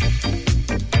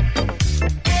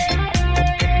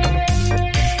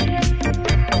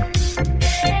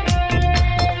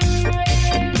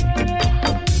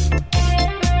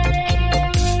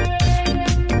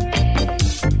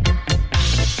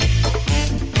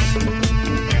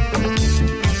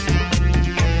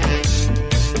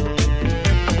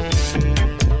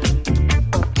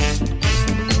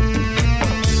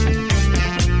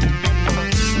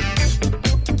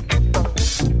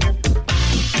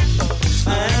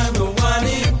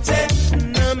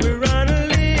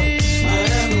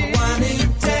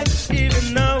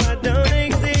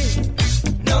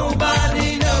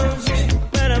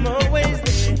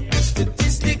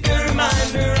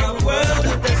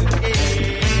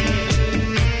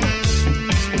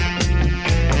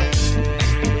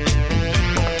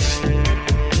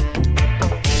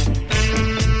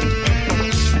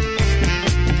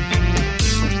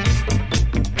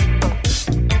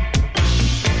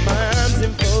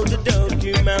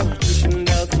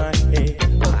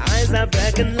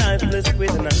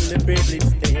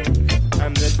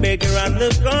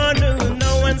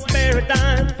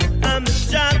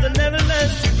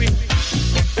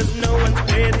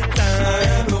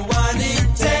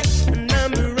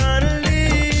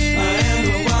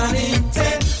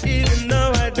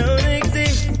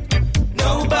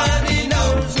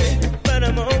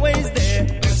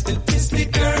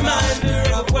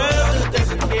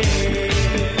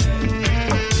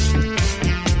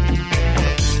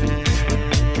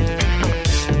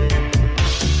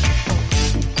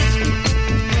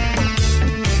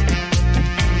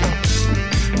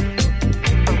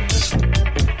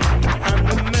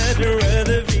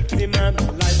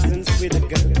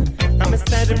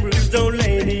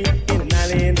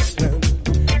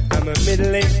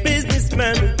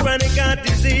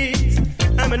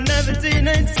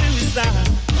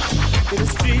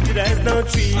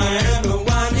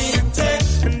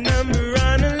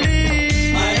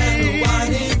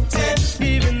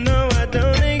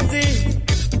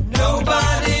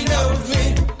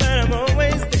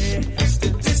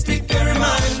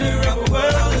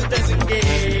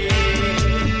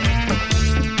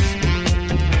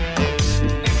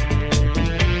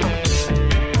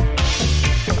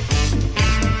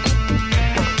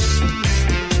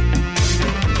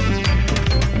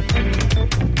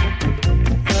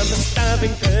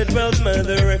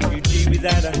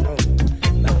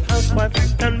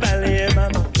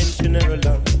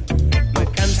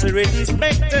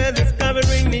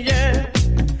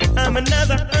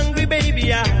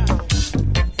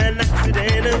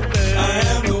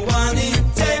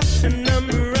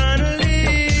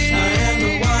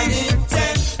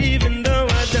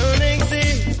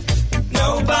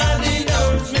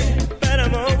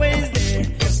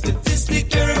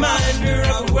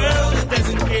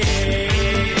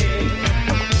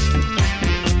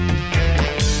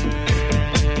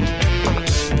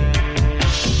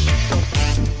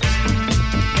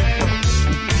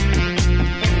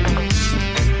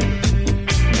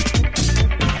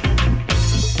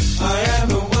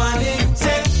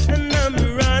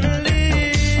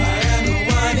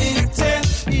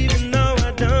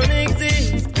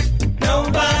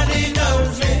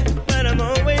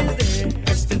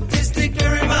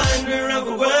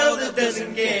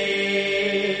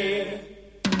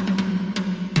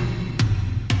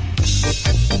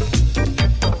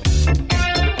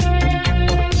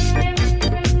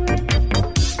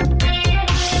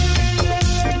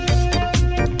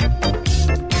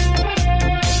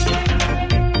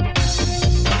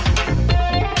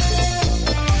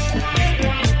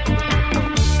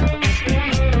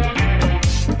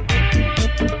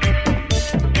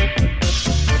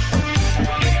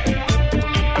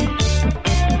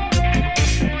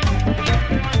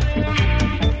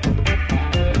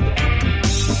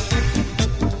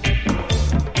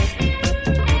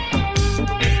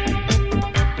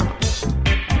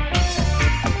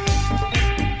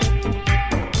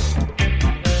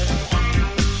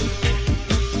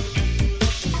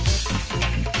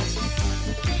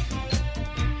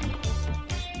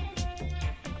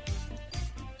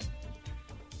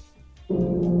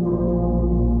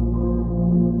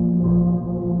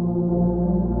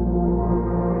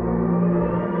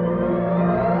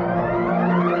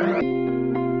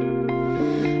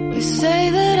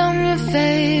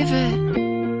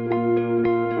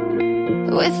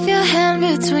 with your hand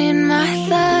between my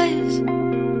thighs.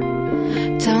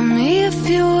 Tell me if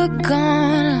you were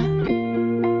gonna,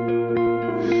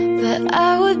 that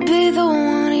I would be the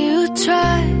one you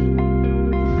try.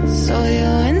 So you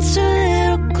inch a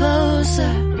little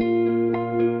closer.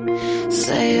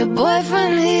 Say your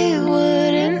boyfriend, he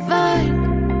wouldn't mind.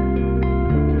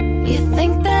 You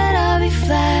think that I'll be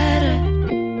flattered.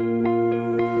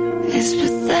 It's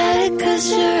pathetic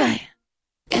cause you're right.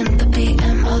 In the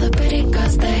PM, all the pretty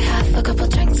girls, they have a couple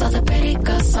drinks, all the pretty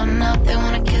girls. So now they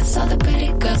wanna kiss all the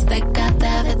pretty girls. They got to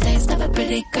have a taste of a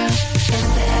pretty girl. In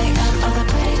the AM, all the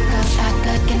pretty girls act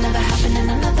like it never happened in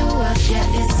another world.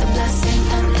 Yeah, it's a blessing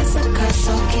and it's a curse,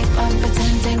 so keep on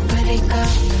pretending, pretty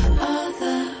girl. All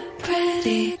the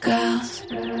pretty girls.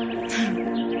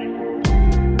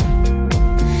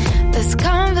 This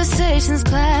conversation's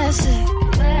classic.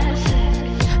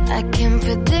 I can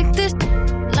predict this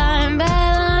line by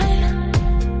line.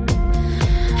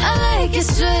 I like your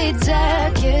straight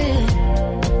jacket,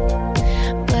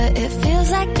 but it feels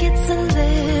like it's a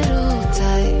little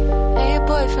tight. And your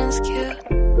boyfriend's cute.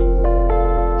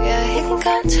 Yeah, he can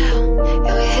come too.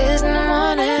 Yeah, we're his in the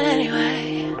morning anyway.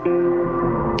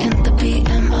 In the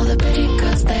PM, all the pretty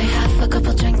girls, they have a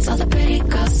couple drinks, all the pretty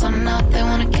girls. So now they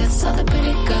wanna kiss all the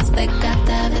pretty girls. They got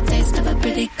to have a taste of a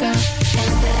pretty girl.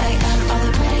 In the AM, all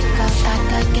the pretty girls act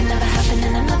like it never happened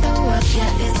in another world.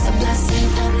 Yeah, it's a blessing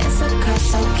and it's a curse,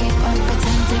 so keep on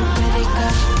pretending, pretty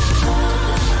girl. All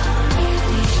the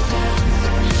pretty girls.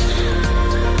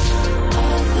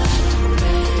 All the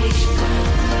pretty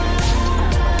girls.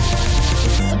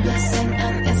 It's a blessing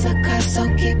and it's a curse, so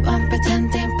keep on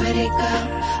pretending, pretty girl.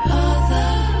 All the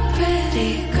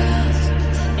pretty girls.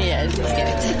 Yeah, just get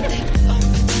it. Pretending,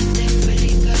 pretending,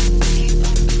 pretty girl. Keep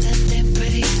on pretending,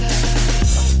 pretty girl.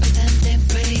 Pretending,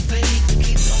 pretty, pretty.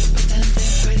 Keep on pretending,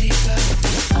 pretty girl.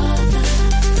 All the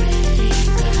pretty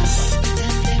girls.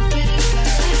 Pretending, pretty girl.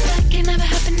 Like it never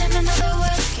happened in another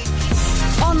world.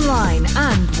 Online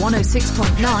and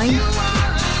 106.9.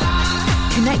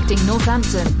 Connecting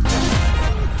Northampton.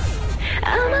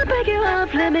 I'ma break you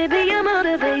off, let me be your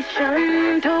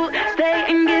motivation to stay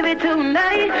and give it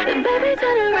tonight. Baby,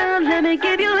 turn around, let me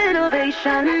give you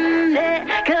innovation. Yeah,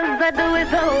 cause I do it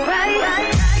so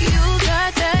right. You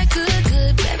got that good,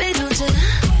 good, baby, don't you?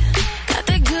 Got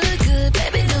that good, good,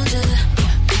 baby, don't you?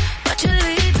 But you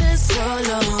leave it so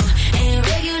long. Ain't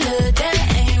regular, that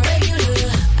ain't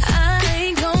regular. I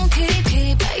ain't gon'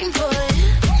 keep begging for it.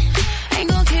 Ain't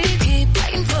gon' keep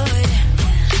begging for it.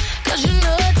 Cause you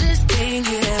know this thing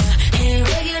here ain't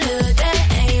regular, that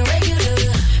ain't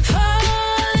regular.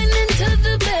 Falling into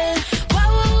the bed, why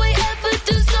would we ever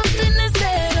do something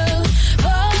instead of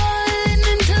falling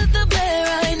into the bed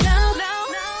right now?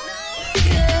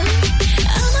 Yeah,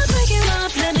 I'ma break it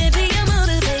off, let me be your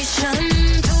motivation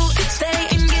to stay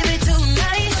and give it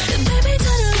tonight. Baby,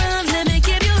 turn around, let me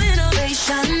give you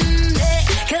innovation. Yeah,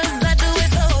 cause I do it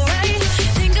so right.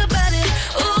 Think about it,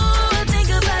 ooh, think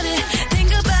about it,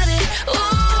 think about it,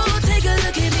 ooh, take a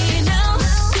look at me now.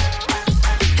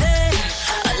 Hey,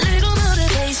 a little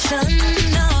motivation,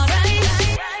 alright.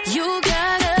 You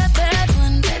got a bad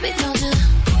one, baby, don't you?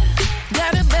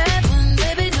 Got a bad one,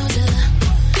 baby, don't you?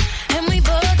 And we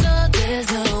both know there's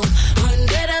no one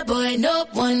better boy, no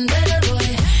one better boy.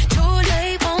 Too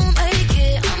late, won't make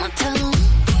it, I'ma tell 'em.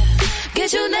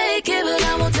 Get you naked, but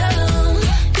I won't tell 'em.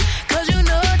 Cause you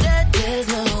know that there's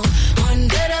no one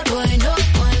better boy, no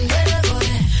one better boy.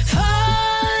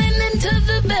 Falling into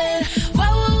the bed, why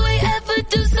would we ever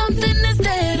do something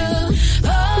instead of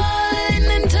falling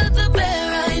into the bed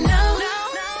right now?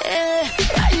 Yeah,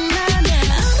 right now.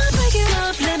 I'ma break it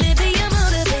off, let me be your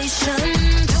motivation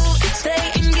to stay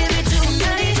and give it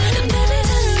tonight. Baby,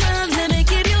 turn around, let me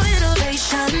give you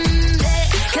innovation. Yeah,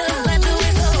 cause I do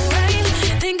it so right.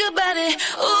 Think about it,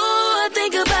 ooh,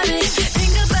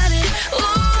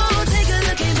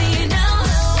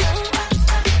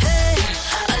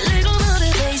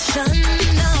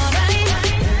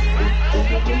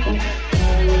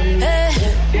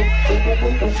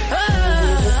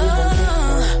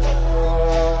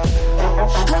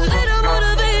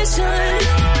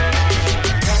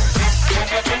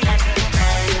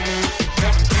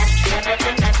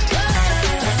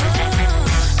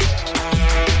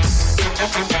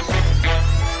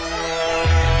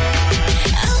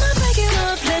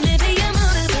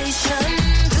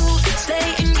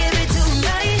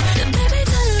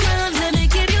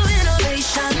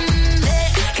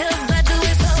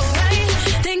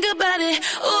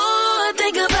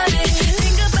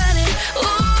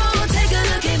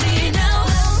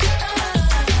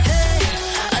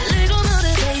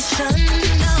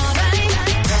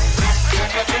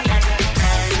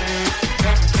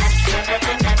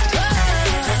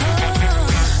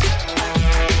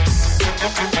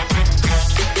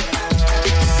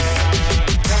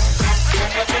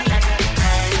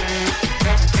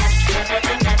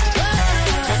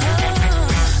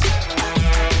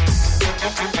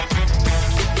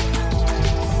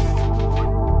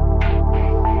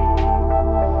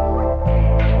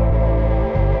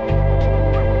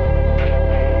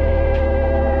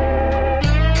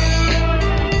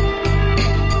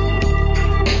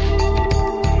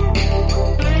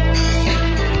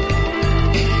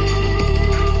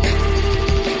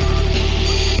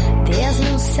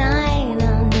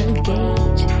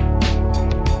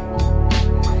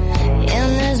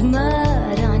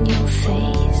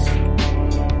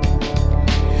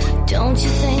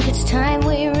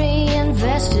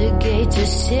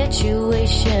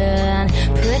 situation.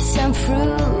 Put some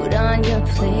fruit on your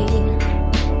plate.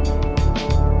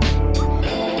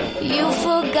 You've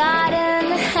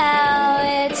forgotten how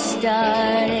it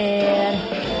started.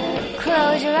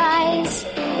 Close your eyes.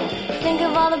 Think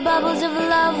of all the bubbles of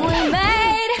love we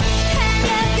made. And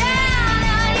you're down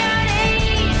on your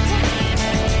knees.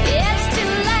 It's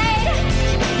too late.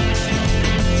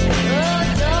 Oh,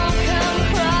 don't come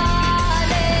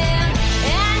crawling.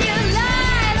 And you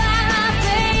lie by my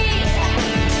feet.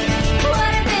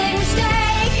 What a big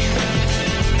mistake.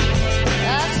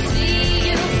 I see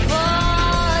you falling.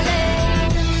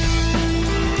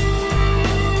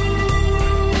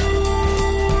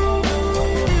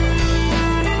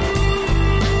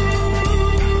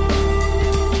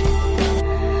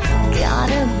 Got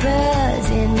a buzz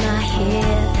in my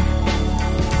head,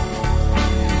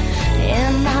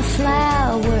 and my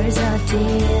flowers are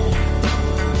dead.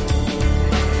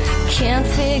 Can't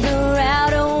figure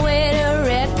out a way to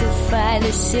rectify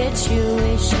the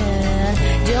situation.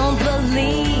 Don't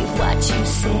believe what you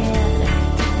said.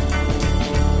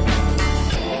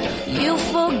 You've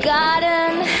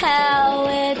forgotten how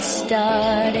it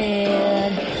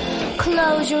started.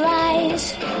 Close your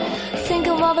eyes. Think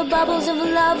of all the bubbles of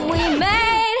love we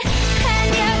made.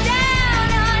 And you're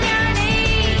down on your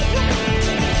knees.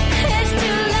 It's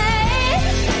too late.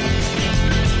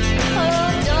 Oh,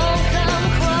 don't come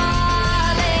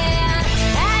crawling.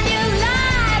 And you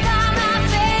lie by my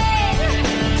feet.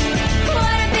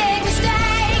 What a big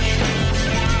mistake.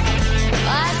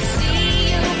 I see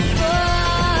you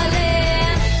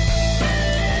falling.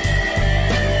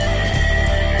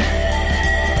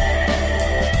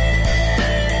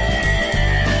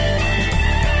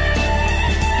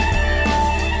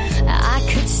 I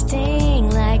could sting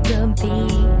like a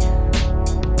bee.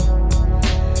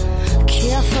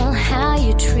 Careful how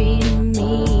you treat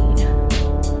me.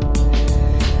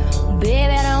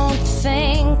 Baby, I don't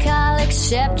think I'll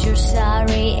accept your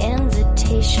sorry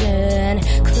invitation.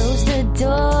 Close the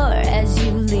door as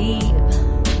you leave.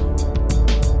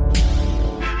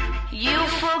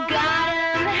 You've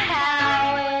forgotten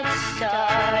how it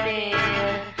started.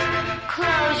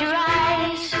 Close your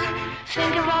eyes.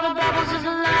 Think of all the bubbles of the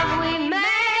love we made.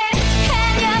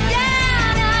 And you're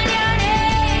down on your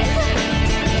knees.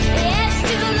 It's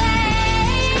too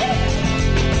late.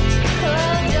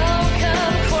 Oh, don't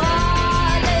come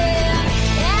crawling.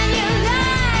 And you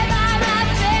lie by my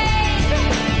face.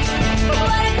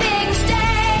 What a big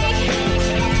mistake.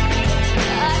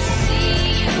 I see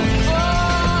you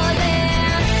falling.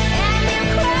 And you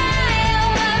cry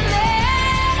over me.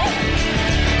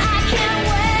 I can't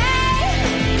wait.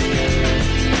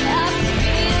 I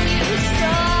feel you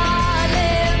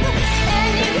stalling,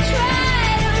 and you try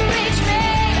to reach me.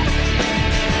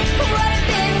 What a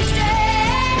big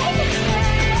mistake.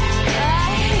 I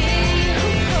hear you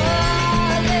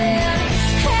calling,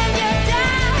 and you're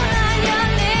down on your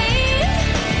knees.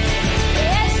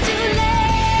 It's too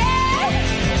late.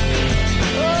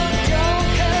 Oh, don't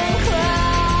come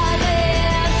crawling,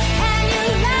 and you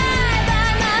lie by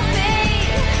my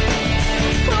feet.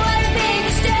 What a big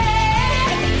mistake.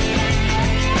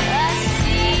 I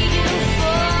see you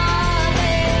falling.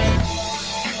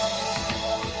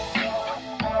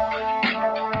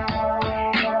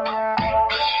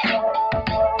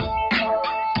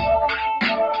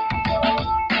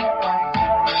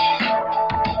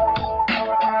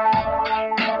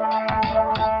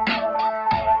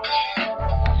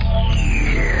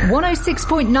 One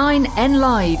 106.9 N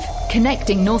Live,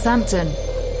 connecting Northampton.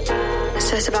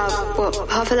 So it's about,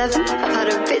 11:30? I've had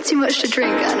a bit too much to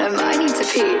drink and I need to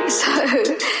pee. So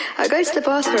I go to the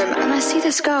bathroom and I see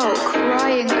this girl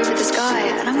crying over the sky.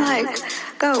 And I'm like,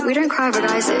 girl, we don't cry over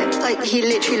guys here. Like, he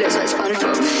literally looks like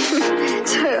SpongeBob.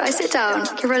 So I sit down,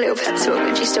 give her a little pep talk,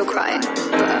 and she's still crying.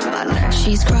 But I don't know.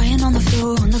 She's crying on the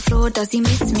floor, does he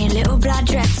miss me? Little black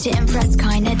dress to impress,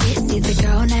 kinda ditzy. The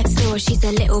girl next door, she's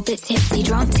a little bit tipsy.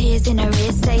 Drunk tears in her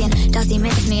ears saying, does he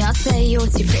miss me? I say, you're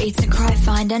too pretty to cry,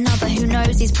 find another. Who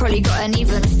knows, he's probably got an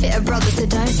even fitter brother. So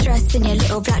don't stress in your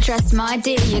little black dress, my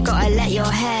dear. You gotta let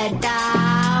your head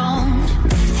down.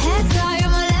 Head tie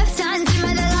on my left hand,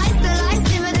 dimmer the lights,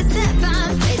 dimmer the step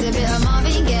band. Plays a bit of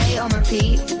Marvin Gaye on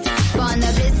repeat. Find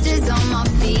the blisters on my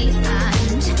feet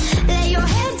and lay your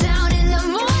head down in the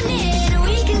morning.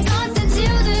 We can dance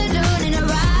until the dawn and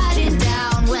riding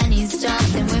down when he's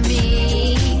dancing with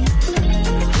me.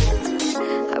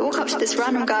 I walk up to this random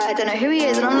random guy, I don't know who he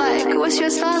is, and I'm like, what's your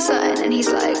star sign? And he's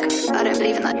like, I don't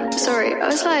believe in that. Sorry. I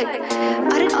was like,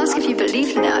 I didn't ask if you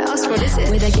believed in it, I asked what is it?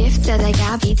 With a gift to the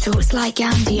gab, he talks like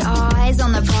Gandhi. Eyes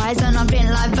on the prize and I've been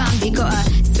like Bambi. Got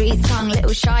a sweet tongue,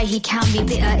 little shy, he can be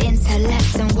bitter.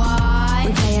 Intellect and why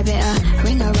we play a bit of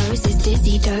Ring of Roses,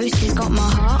 dizzy doses. Got my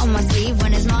heart on my sleeve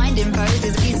when his mind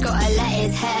imposes. He's gotta let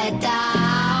his head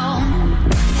down.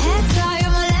 Head tie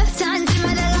on my left hand,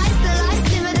 dimmer the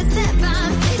lights, dimmer the step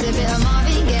band. Plays a bit of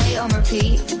Marvin Gaye on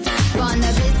repeat. Burn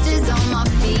the blisters on my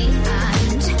feet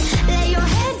and lay your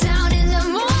head down in the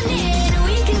morning.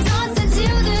 We can dance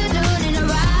until the dawn and I'm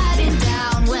riding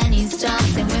down when he's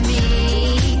dancing with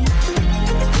me.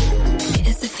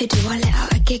 It's the fiddle, I let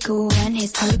out a giggle when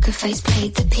his poker face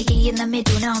played the piggy in the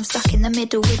middle. Now I'm stuck in the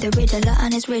middle with the riddler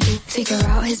and his riddle. Figure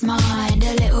out his mind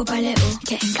a little by little.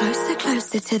 Getting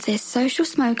closer to this social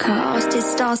smoker. Asked his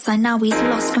star sign, now he's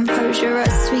lost composure. A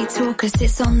sweet talker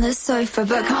sits on the sofa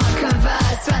but can't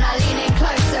converse when I lean in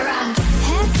closer and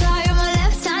head tie on my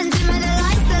left hand, dimmer the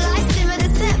lights, dimmer the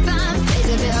step band. Plays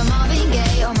a bit of Marvin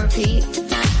Gaye on repeat.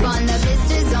 Burn the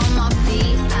blisters on my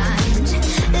feet and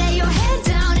lay your head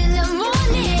down in the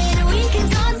morning. We can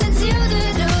dance until the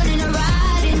dawn and I'm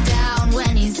riding down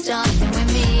when he's dancing with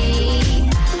me.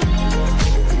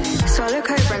 So I look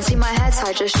over and see my hair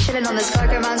tie just chilling on this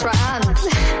Virgo man's right hand.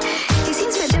 He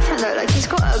seems a bit different though, like he's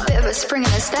got a bit of a spring in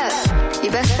his step. You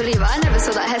best believe I never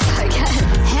saw that hair tie again.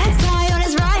 Head tie on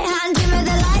his right hand, dimmer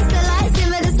the lights,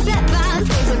 dimmer the step band.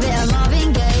 Plays a bit of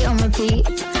Marvin Gaye on repeat.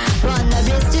 Run the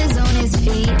blisters on his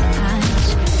feet and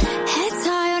head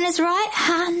tie on his right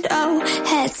hand. Oh,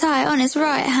 head tie on his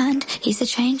right hand. He's a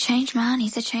change man,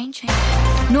 he's a change.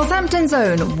 Northampton's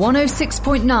own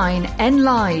 106.9 N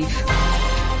Live.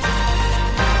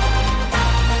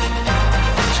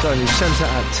 Sky News Centre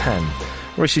at 10.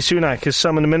 Rishi Sunak has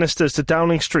summoned ministers to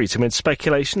Downing Street amid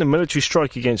speculation a military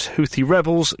strike against Houthi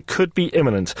rebels could be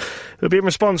imminent. It will be in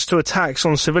response to attacks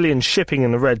on civilian shipping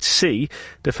in the Red Sea.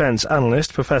 Defence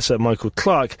analyst Professor Michael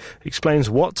Clark explains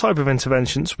what type of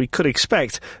interventions we could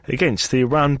expect against the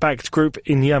Iran-backed group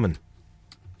in Yemen.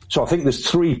 So I think there's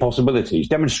three possibilities: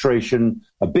 demonstration,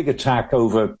 a big attack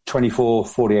over 24,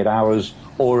 48 hours,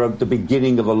 or the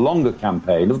beginning of a longer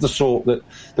campaign of the sort that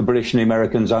the British and the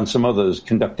Americans and some others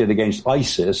conducted against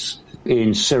ISIS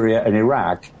in Syria and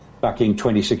Iraq back in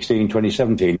 2016,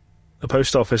 2017. The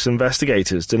Post Office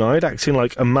investigators denied acting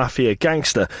like a mafia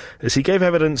gangster as he gave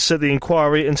evidence at the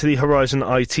inquiry into the Horizon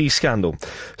IT scandal.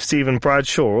 Stephen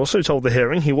Bradshaw also told the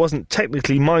hearing he wasn't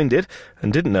technically minded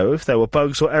and didn't know if there were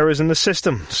bugs or errors in the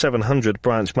system. 700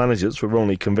 branch managers were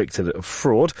wrongly convicted of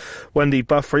fraud. Wendy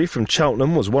Buffrey from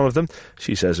Cheltenham was one of them.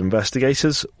 She says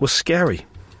investigators were scary.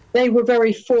 They were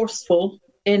very forceful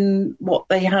in what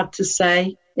they had to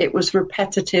say. It was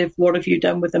repetitive. What have you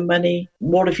done with the money?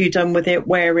 What have you done with it?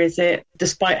 Where is it?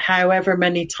 Despite however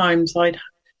many times I'd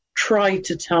tried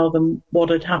to tell them what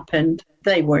had happened,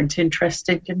 they weren't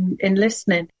interested in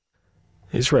listening.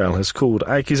 Israel has called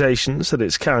accusations that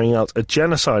it's carrying out a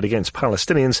genocide against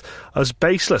Palestinians as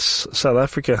baseless. South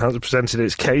Africa has presented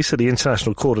its case at the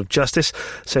International Court of Justice,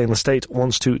 saying the state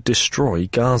wants to destroy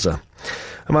Gaza.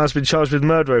 A man's been charged with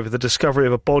murder over the discovery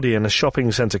of a body in a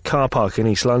shopping centre car park in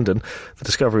East London. The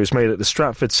discovery was made at the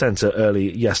Stratford Centre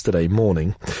early yesterday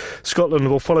morning. Scotland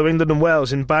will follow England and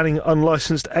Wales in banning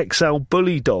unlicensed XL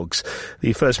bully dogs.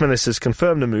 The First Minister's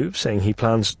confirmed the move, saying he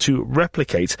plans to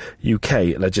replicate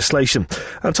UK legislation.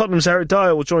 And Tottenham's Eric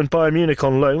Dyer will join Bayern Munich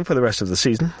on loan for the rest of the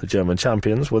season. The German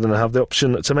champions will then have the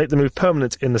option to make the move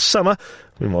permanent in the summer.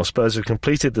 Meanwhile, Spurs have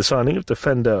completed the signing of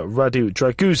defender Radu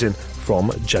Draguzin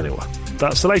from Genoa.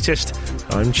 That's the latest.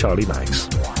 I'm Charlie Maggs.